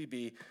simply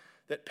be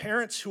that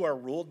parents who are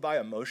ruled by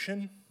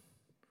emotion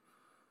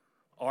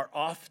are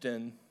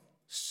often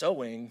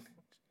sowing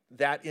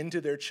that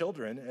into their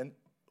children. And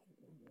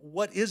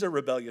what is a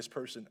rebellious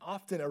person?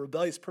 Often a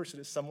rebellious person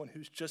is someone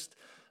who's just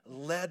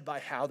led by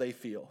how they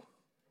feel.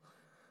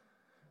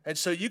 And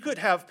so you could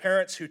have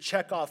parents who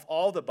check off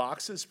all the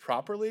boxes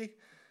properly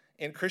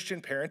in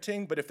Christian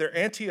parenting, but if they're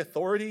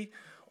anti-authority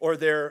or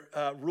they're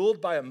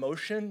ruled by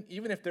emotion,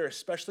 even if they're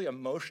especially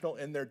emotional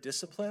in their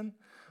discipline,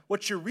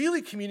 what you're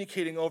really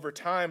communicating over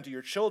time to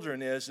your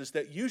children is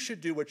that you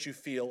should do what you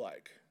feel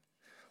like.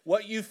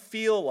 What you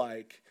feel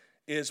like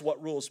is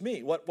what rules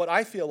me. What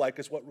I feel like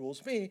is what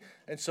rules me,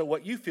 and so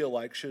what you feel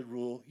like should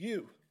rule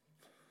you.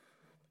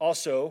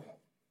 Also,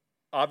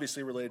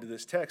 obviously related to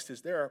this text,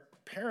 is there are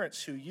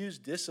parents who use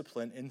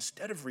discipline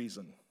instead of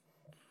reason.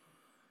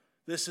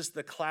 This is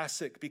the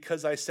classic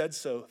because I said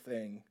so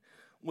thing,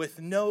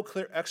 with no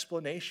clear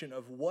explanation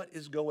of what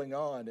is going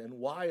on and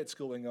why it's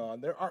going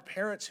on. There are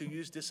parents who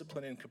use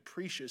discipline in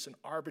capricious and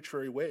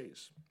arbitrary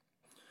ways.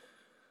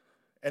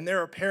 And there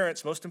are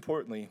parents, most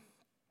importantly,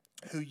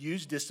 who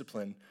use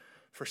discipline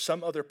for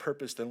some other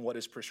purpose than what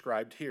is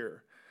prescribed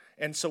here.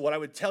 And so what I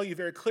would tell you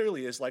very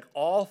clearly is, like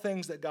all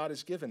things that God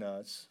has given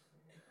us,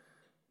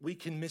 we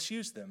can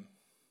misuse them.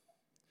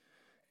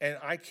 And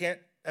I can't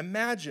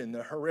imagine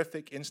the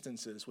horrific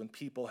instances when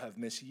people have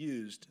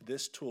misused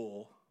this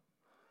tool,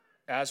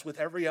 as with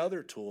every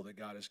other tool that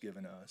God has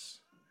given us.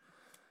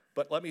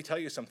 But let me tell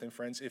you something,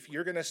 friends. If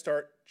you're going to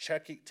start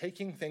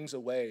taking things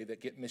away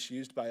that get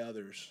misused by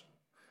others,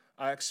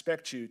 I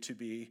expect you to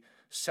be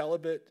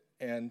celibate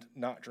and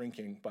not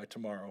drinking by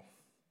tomorrow,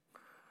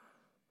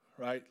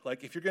 right?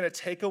 Like if you're going to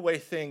take away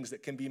things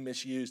that can be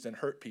misused and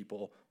hurt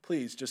people,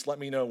 please just let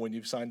me know when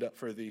you've signed up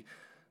for the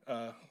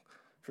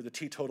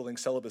teetotaling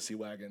celibacy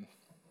wagon.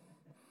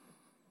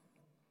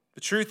 The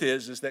truth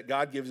is that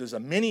God gives us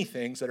many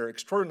things that are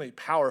extraordinarily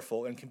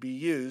powerful and can be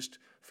used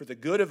for the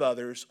good of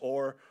others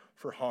or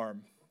for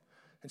harm.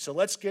 And so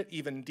let's get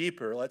even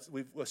deeper.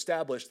 We've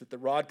established that the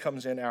rod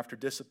comes in after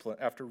discipline,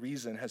 after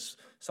reason has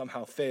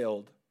somehow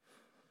failed.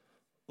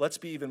 Let's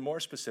be even more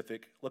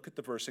specific. Look at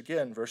the verse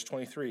again, verse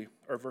 23,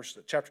 or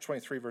chapter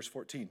 23, verse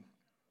 14.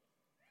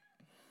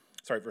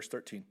 Verse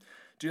 13.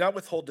 Do not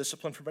withhold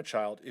discipline from a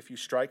child. If you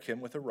strike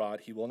him with a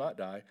rod, he will not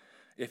die.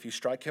 If you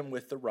strike him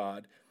with the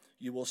rod,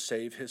 you will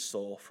save his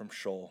soul from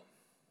Sheol.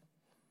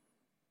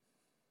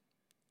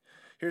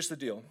 Here's the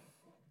deal.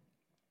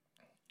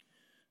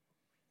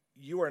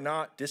 You are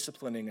not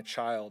disciplining a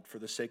child for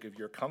the sake of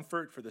your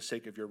comfort, for the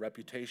sake of your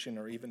reputation,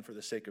 or even for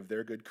the sake of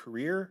their good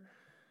career.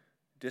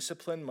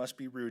 Discipline must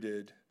be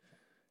rooted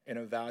in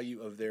a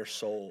value of their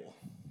soul.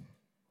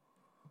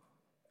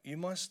 You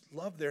must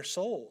love their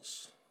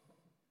souls.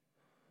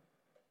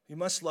 You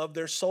must love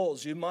their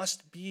souls. You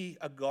must be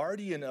a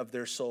guardian of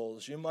their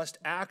souls. You must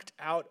act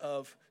out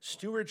of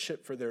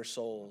stewardship for their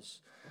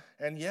souls.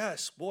 And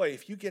yes, boy,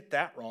 if you get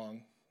that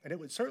wrong, and it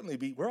would certainly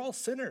be, we're all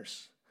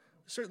sinners.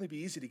 It would certainly be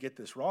easy to get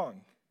this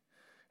wrong.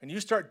 And you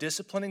start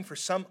disciplining for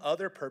some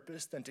other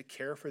purpose than to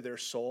care for their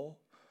soul,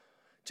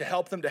 to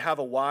help them to have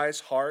a wise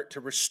heart, to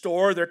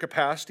restore their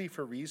capacity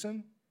for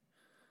reason.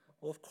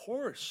 Well, of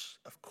course,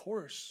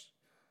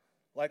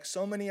 like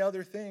so many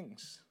other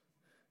things,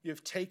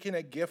 you've taken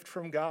a gift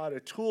from God, a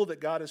tool that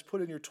God has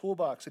put in your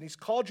toolbox, and he's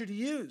called you to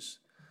use,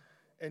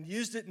 and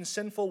used it in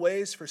sinful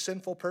ways for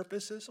sinful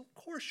purposes. Of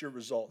course, your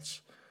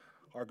results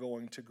are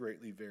going to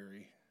greatly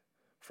vary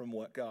from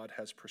what God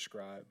has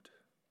prescribed.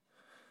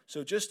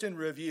 So just in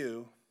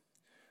review,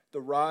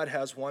 the rod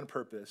has one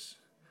purpose: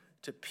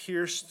 to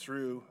pierce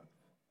through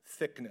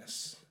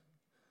thickness,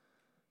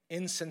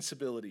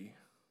 insensibility,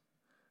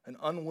 an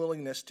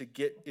unwillingness to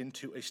get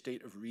into a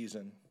state of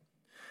reason.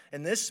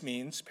 And this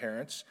means,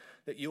 parents,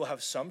 that you will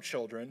have some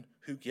children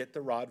who get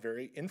the rod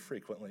very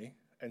infrequently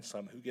and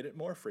some who get it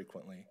more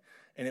frequently.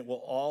 And it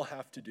will all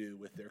have to do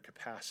with their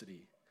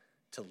capacity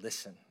to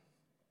listen.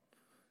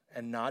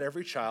 And not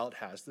every child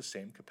has the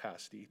same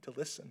capacity to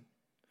listen.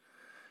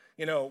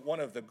 You know, one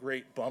of the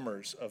great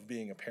bummers of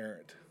being a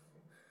parent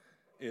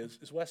is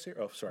Wes here?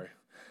 Oh, sorry.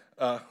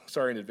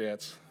 Sorry in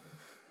advance.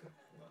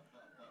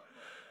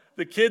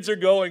 The kids are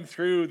going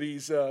through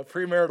these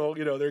premarital,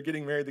 they're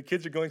getting married. The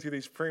kids are going through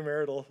these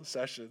premarital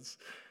sessions,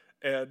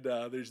 and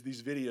there's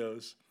these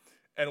videos.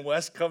 And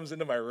Wes comes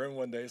into my room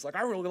one day. He's like,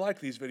 I really like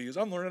these videos.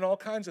 I'm learning all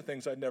kinds of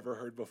things I'd never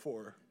heard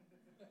before.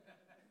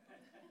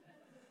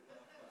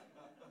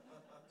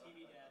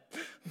 TV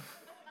dad.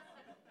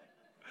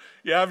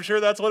 Yeah, I'm sure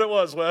that's what it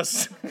was,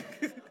 Wes.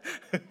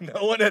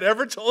 No one had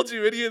ever told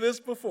you any of this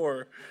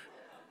before.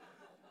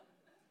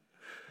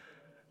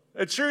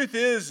 The truth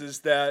is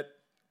that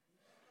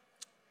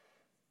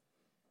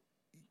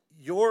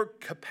your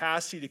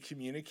capacity to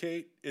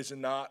communicate is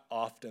not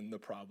often the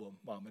problem,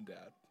 Mom and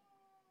Dad.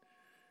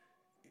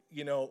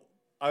 You know,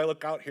 I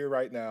look out here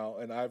right now,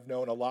 and I've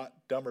known a lot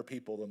dumber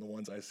people than the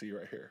ones I see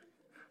right here.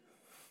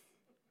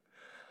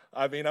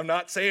 I mean, I'm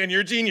not saying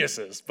you're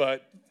geniuses,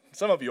 but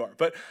some of you are.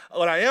 But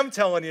what I am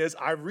telling you is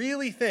I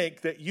really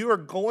think that you are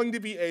going to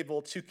be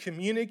able to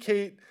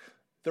communicate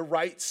the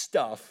right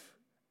stuff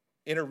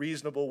in a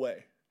reasonable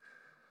way.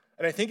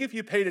 And I think if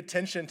you paid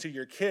attention to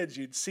your kids,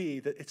 you'd see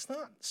that it's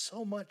not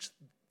so much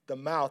the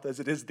mouth as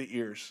it is the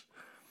ears,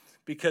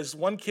 because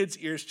one kid's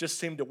ears just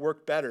seem to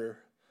work better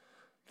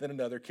than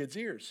another kid's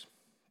ears.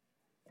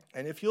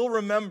 And if you'll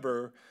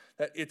remember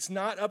that it's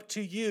not up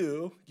to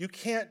you, you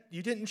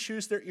didn't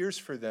choose their ears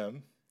for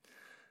them.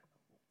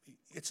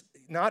 It's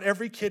not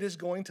every kid is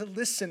going to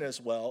listen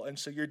as well, and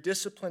so your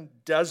discipline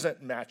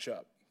doesn't match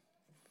up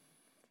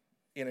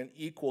in an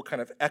equal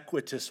kind of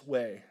equitous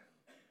way.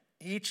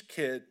 Each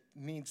kid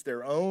needs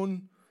their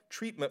own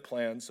treatment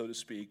plan, so to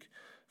speak,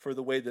 for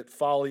the way that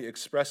folly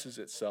expresses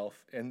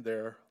itself in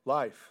their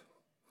life.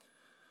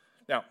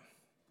 Now,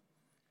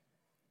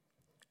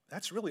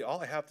 that's really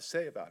all I have to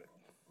say about it.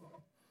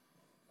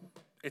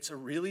 It's a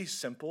really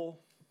simple,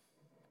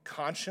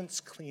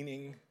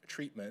 conscience-cleaning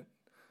treatment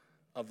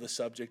of the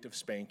subject of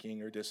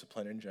spanking or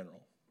discipline in general.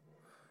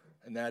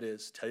 And that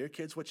is, tell your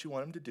kids what you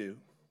want them to do,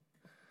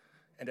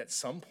 and at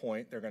some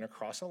point, they're going to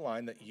cross a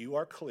line that you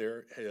are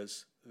clear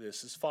is,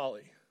 this is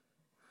folly.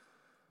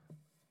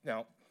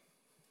 Now,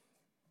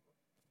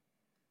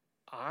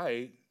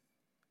 I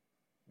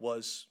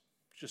was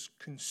just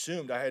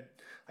consumed. I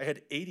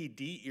had ADD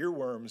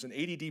earworms and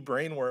ADD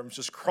brainworms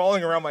just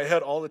crawling around my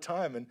head all the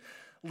time. And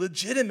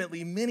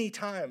legitimately, many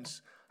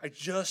times, I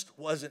just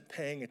wasn't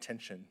paying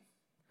attention.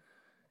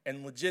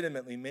 And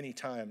legitimately, many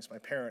times, my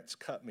parents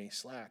cut me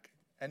slack,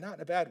 and not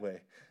in a bad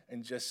way,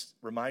 and just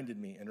reminded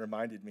me,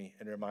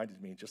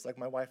 just like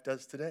my wife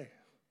does today.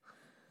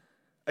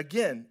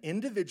 Again,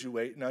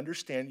 individuate and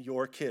understand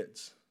your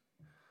kids.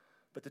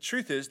 But the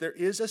truth is, there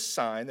is a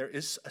sign,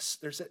 there's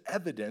an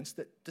evidence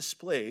that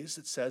displays,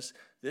 that says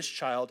this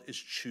child is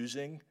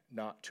choosing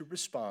not to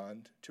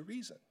respond to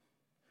reason.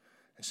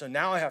 And so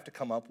now I have to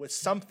come up with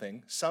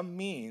something, some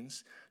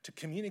means to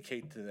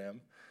communicate to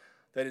them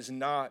that is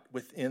not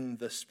within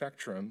the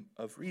spectrum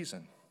of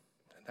reason.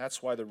 And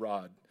that's why the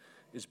rod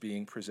is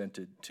being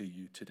presented to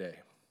you today.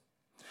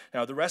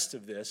 Now, the rest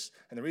of this,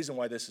 and the reason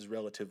why this is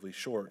relatively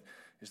short,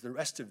 is the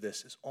rest of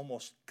this is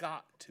almost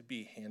got to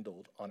be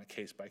handled on a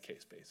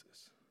case-by-case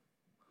basis.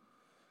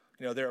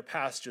 You know, there are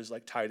passages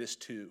like Titus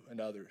 2 and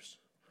others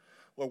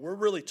where we're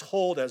really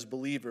told as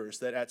believers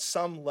that at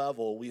some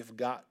level we've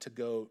got to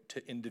go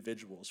to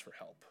individuals for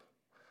help.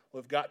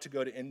 We've got to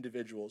go to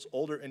individuals,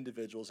 older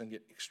individuals, and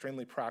get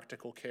extremely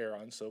practical care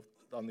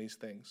on these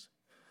things.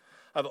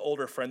 I have an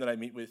older friend that I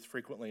meet with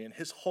frequently, and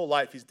his whole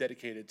life he's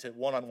dedicated to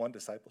one-on-one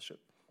discipleship.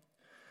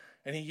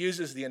 And he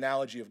uses the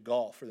analogy of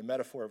golf, or the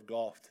metaphor of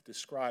golf, to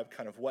describe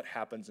kind of what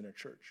happens in a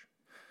church.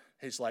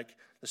 He's like,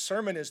 the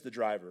sermon is the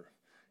driver.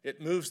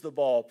 It moves the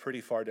ball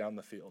pretty far down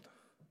the field.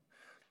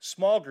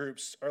 Small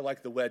groups are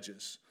like the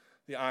wedges,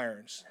 the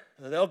irons.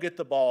 They'll get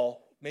the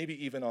ball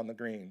maybe even on the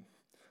green.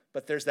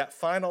 But there's that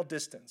final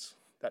distance.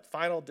 The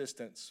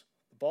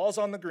ball's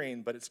on the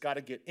green, but it's got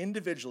to get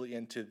individually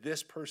into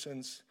this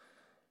person's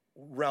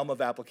realm of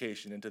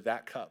application, into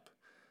that cup.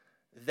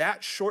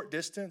 That short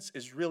distance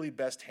is really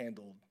best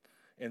handled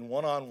in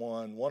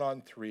one-on-one,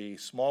 one-on-three,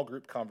 small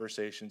group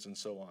conversations, and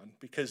so on.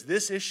 Because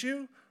this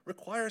issue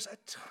requires a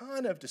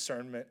ton of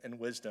discernment and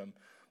wisdom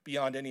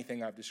beyond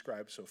anything I've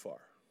described so far.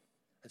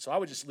 And so I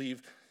would just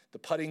leave the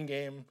putting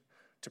game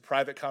to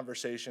private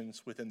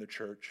conversations within the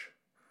church,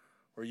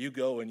 where you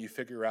go and you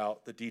figure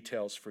out the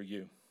details for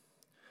you.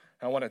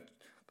 I want to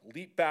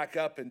leap back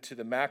up into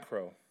the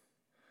macro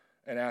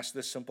and ask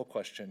this simple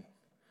question.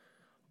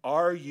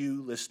 Are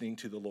you listening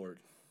to the Lord?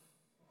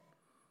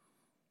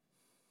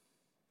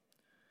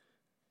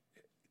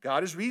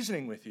 God is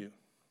reasoning with you.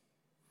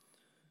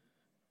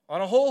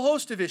 On a whole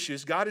host of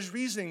issues, God is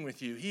reasoning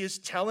with you. He is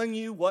telling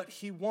you what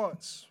he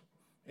wants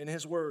in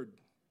his word.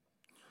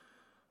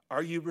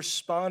 Are you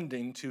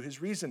responding to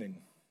his reasoning?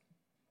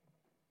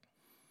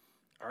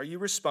 Are you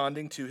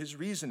responding to his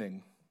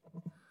reasoning?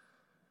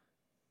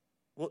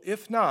 Well,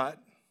 if not,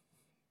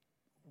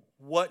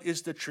 what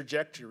is the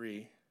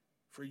trajectory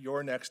for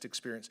your next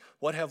experience?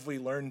 What have we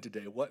learned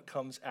today? What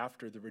comes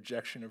after the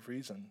rejection of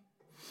reason?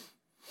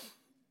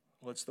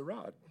 Well, it's the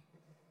rod.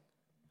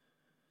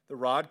 The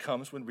rod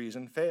comes when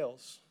reason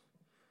fails.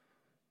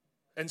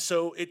 And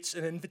so it's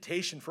an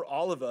invitation for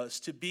all of us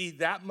to be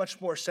that much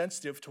more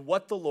sensitive to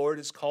what the Lord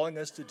is calling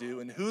us to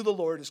do and who the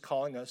Lord is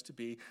calling us to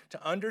be,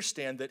 to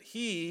understand that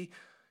he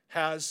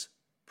has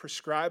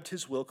prescribed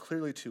his will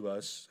clearly to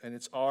us, and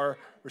it's our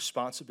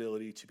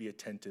responsibility to be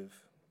attentive.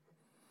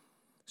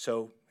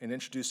 So in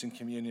introducing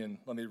communion,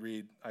 let me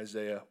read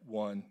Isaiah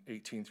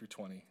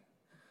 1:18-20.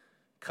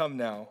 Come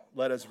now,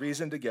 let us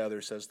reason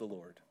together, says the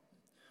Lord.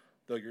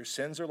 Though your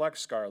sins are like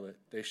scarlet,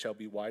 they shall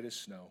be white as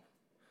snow.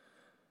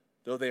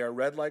 Though they are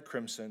red like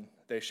crimson,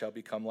 they shall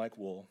become like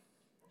wool.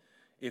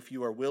 If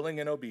you are willing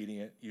and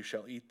obedient, you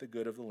shall eat the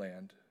good of the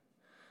land.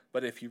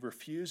 But if you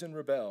refuse and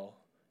rebel,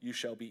 you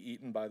shall be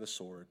eaten by the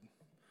sword,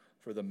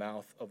 for the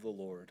mouth of the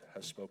Lord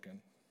has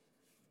spoken.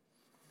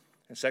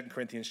 In 2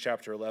 Corinthians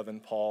chapter 11,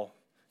 Paul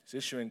is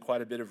issuing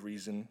quite a bit of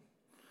reason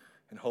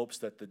in hopes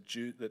that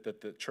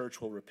the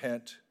church will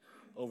repent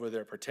over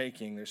their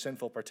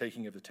sinful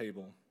partaking of the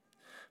table.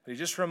 But he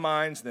just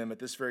reminds them at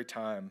this very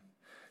time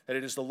that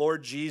it is the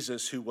Lord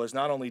Jesus who was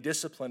not only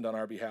disciplined on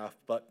our behalf,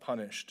 but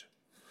punished.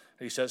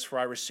 He says, "For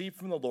I received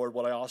from the Lord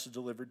what I also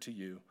delivered to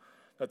you,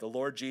 that the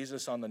Lord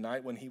Jesus on the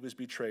night when he was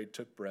betrayed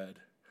took bread.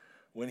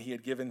 When he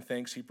had given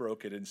thanks, he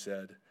broke it and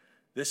said,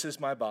 'This is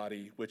my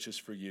body, which is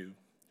for you.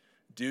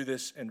 Do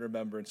this in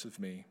remembrance of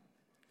me.'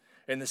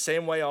 In the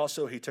same way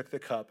also he took the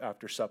cup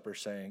after supper,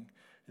 saying,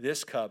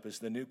 'This cup is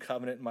the new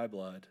covenant in my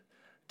blood.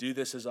 Do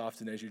this as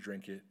often as you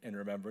drink it in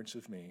remembrance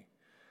of me.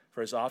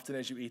 For as often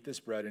as you eat this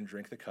bread and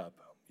drink the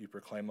cup, you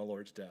proclaim the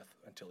Lord's death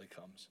until he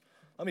comes.'"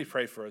 Let me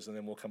pray for us, and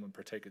then we'll come and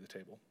partake at the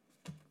table.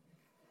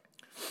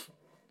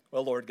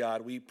 Well, Lord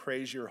God, we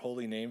praise your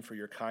holy name for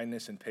your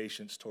kindness and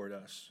patience toward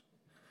us.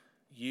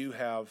 You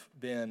have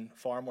been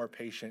far more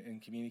patient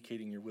in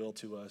communicating your will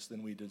to us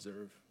than we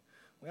deserve.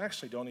 We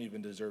actually don't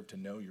even deserve to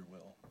know your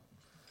will.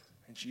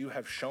 And you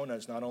have shown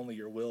us not only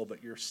your will,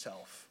 but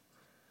yourself.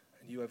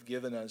 And you have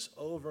given us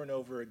over and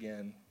over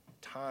again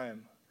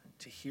time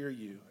to hear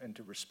you and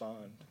to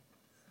respond.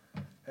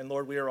 And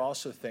Lord, we are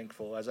also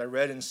thankful. As I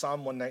read in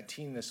Psalm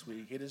 119 this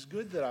week, it is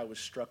good that I was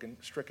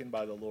stricken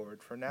by the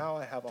Lord, for now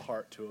I have a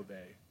heart to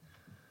obey.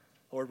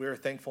 Lord, we are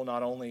thankful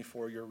not only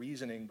for your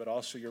reasoning, but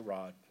also your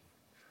rod.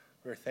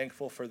 We are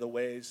thankful for the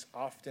ways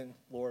often,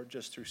 Lord,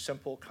 just through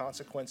simple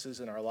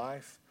consequences in our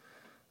life,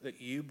 that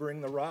you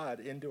bring the rod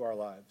into our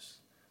lives,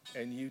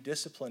 and you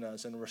discipline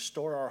us and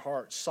restore our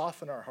hearts,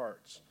 soften our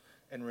hearts,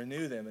 and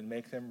renew them and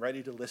make them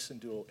ready to listen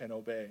to and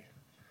obey.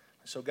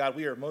 So God,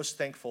 we are most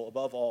thankful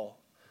above all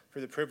for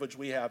the privilege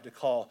we have to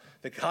call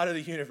the God of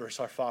the universe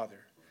our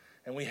Father.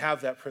 And we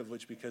have that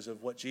privilege because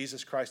of what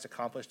Jesus Christ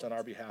accomplished on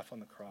our behalf on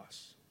the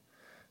cross.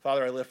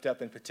 Father, I lift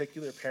up in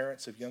particular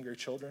parents of younger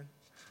children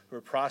who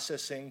are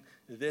processing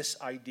this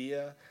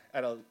idea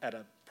at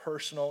a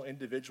personal,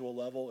 individual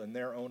level in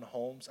their own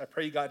homes. I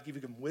pray, God,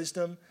 give them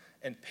wisdom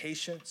and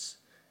patience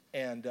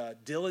and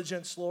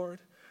diligence, Lord.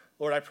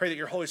 Lord, I pray that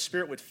your Holy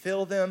Spirit would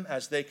fill them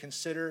as they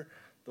consider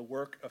the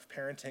work of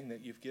parenting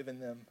that you've given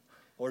them.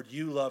 Lord,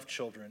 you love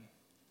children.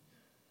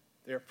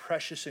 They are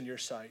precious in your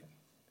sight.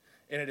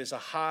 And it is a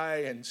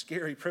high and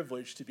scary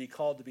privilege to be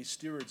called to be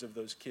stewards of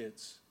those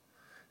kids.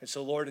 And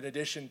so, Lord, in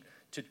addition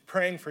to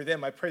praying for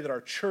them, I pray that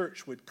our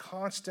church would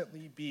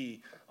constantly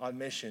be on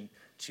mission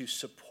to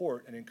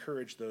support and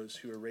encourage those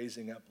who are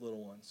raising up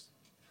little ones.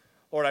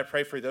 Lord, I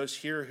pray for those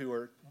here who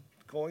are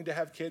going to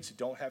have kids, who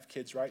don't have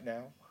kids right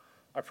now.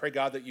 I pray,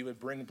 God, that you would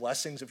bring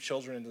blessings of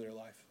children into their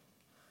life.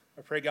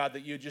 I pray, God,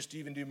 that you would just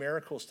even do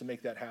miracles to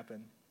make that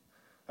happen.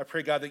 I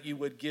pray, God, that you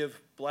would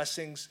give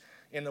blessings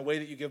in the way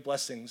that you give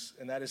blessings,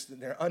 and that is that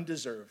they're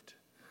undeserved.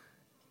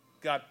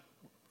 God,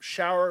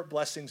 shower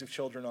blessings of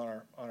children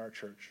on our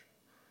church.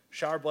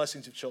 Shower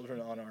blessings of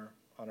children on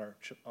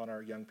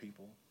our young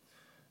people.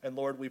 And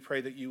Lord, we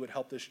pray that you would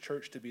help this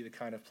church to be the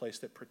kind of place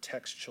that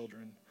protects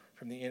children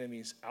from the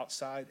enemies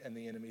outside and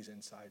the enemies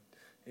inside.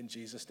 In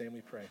Jesus' name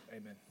we pray.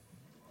 Amen.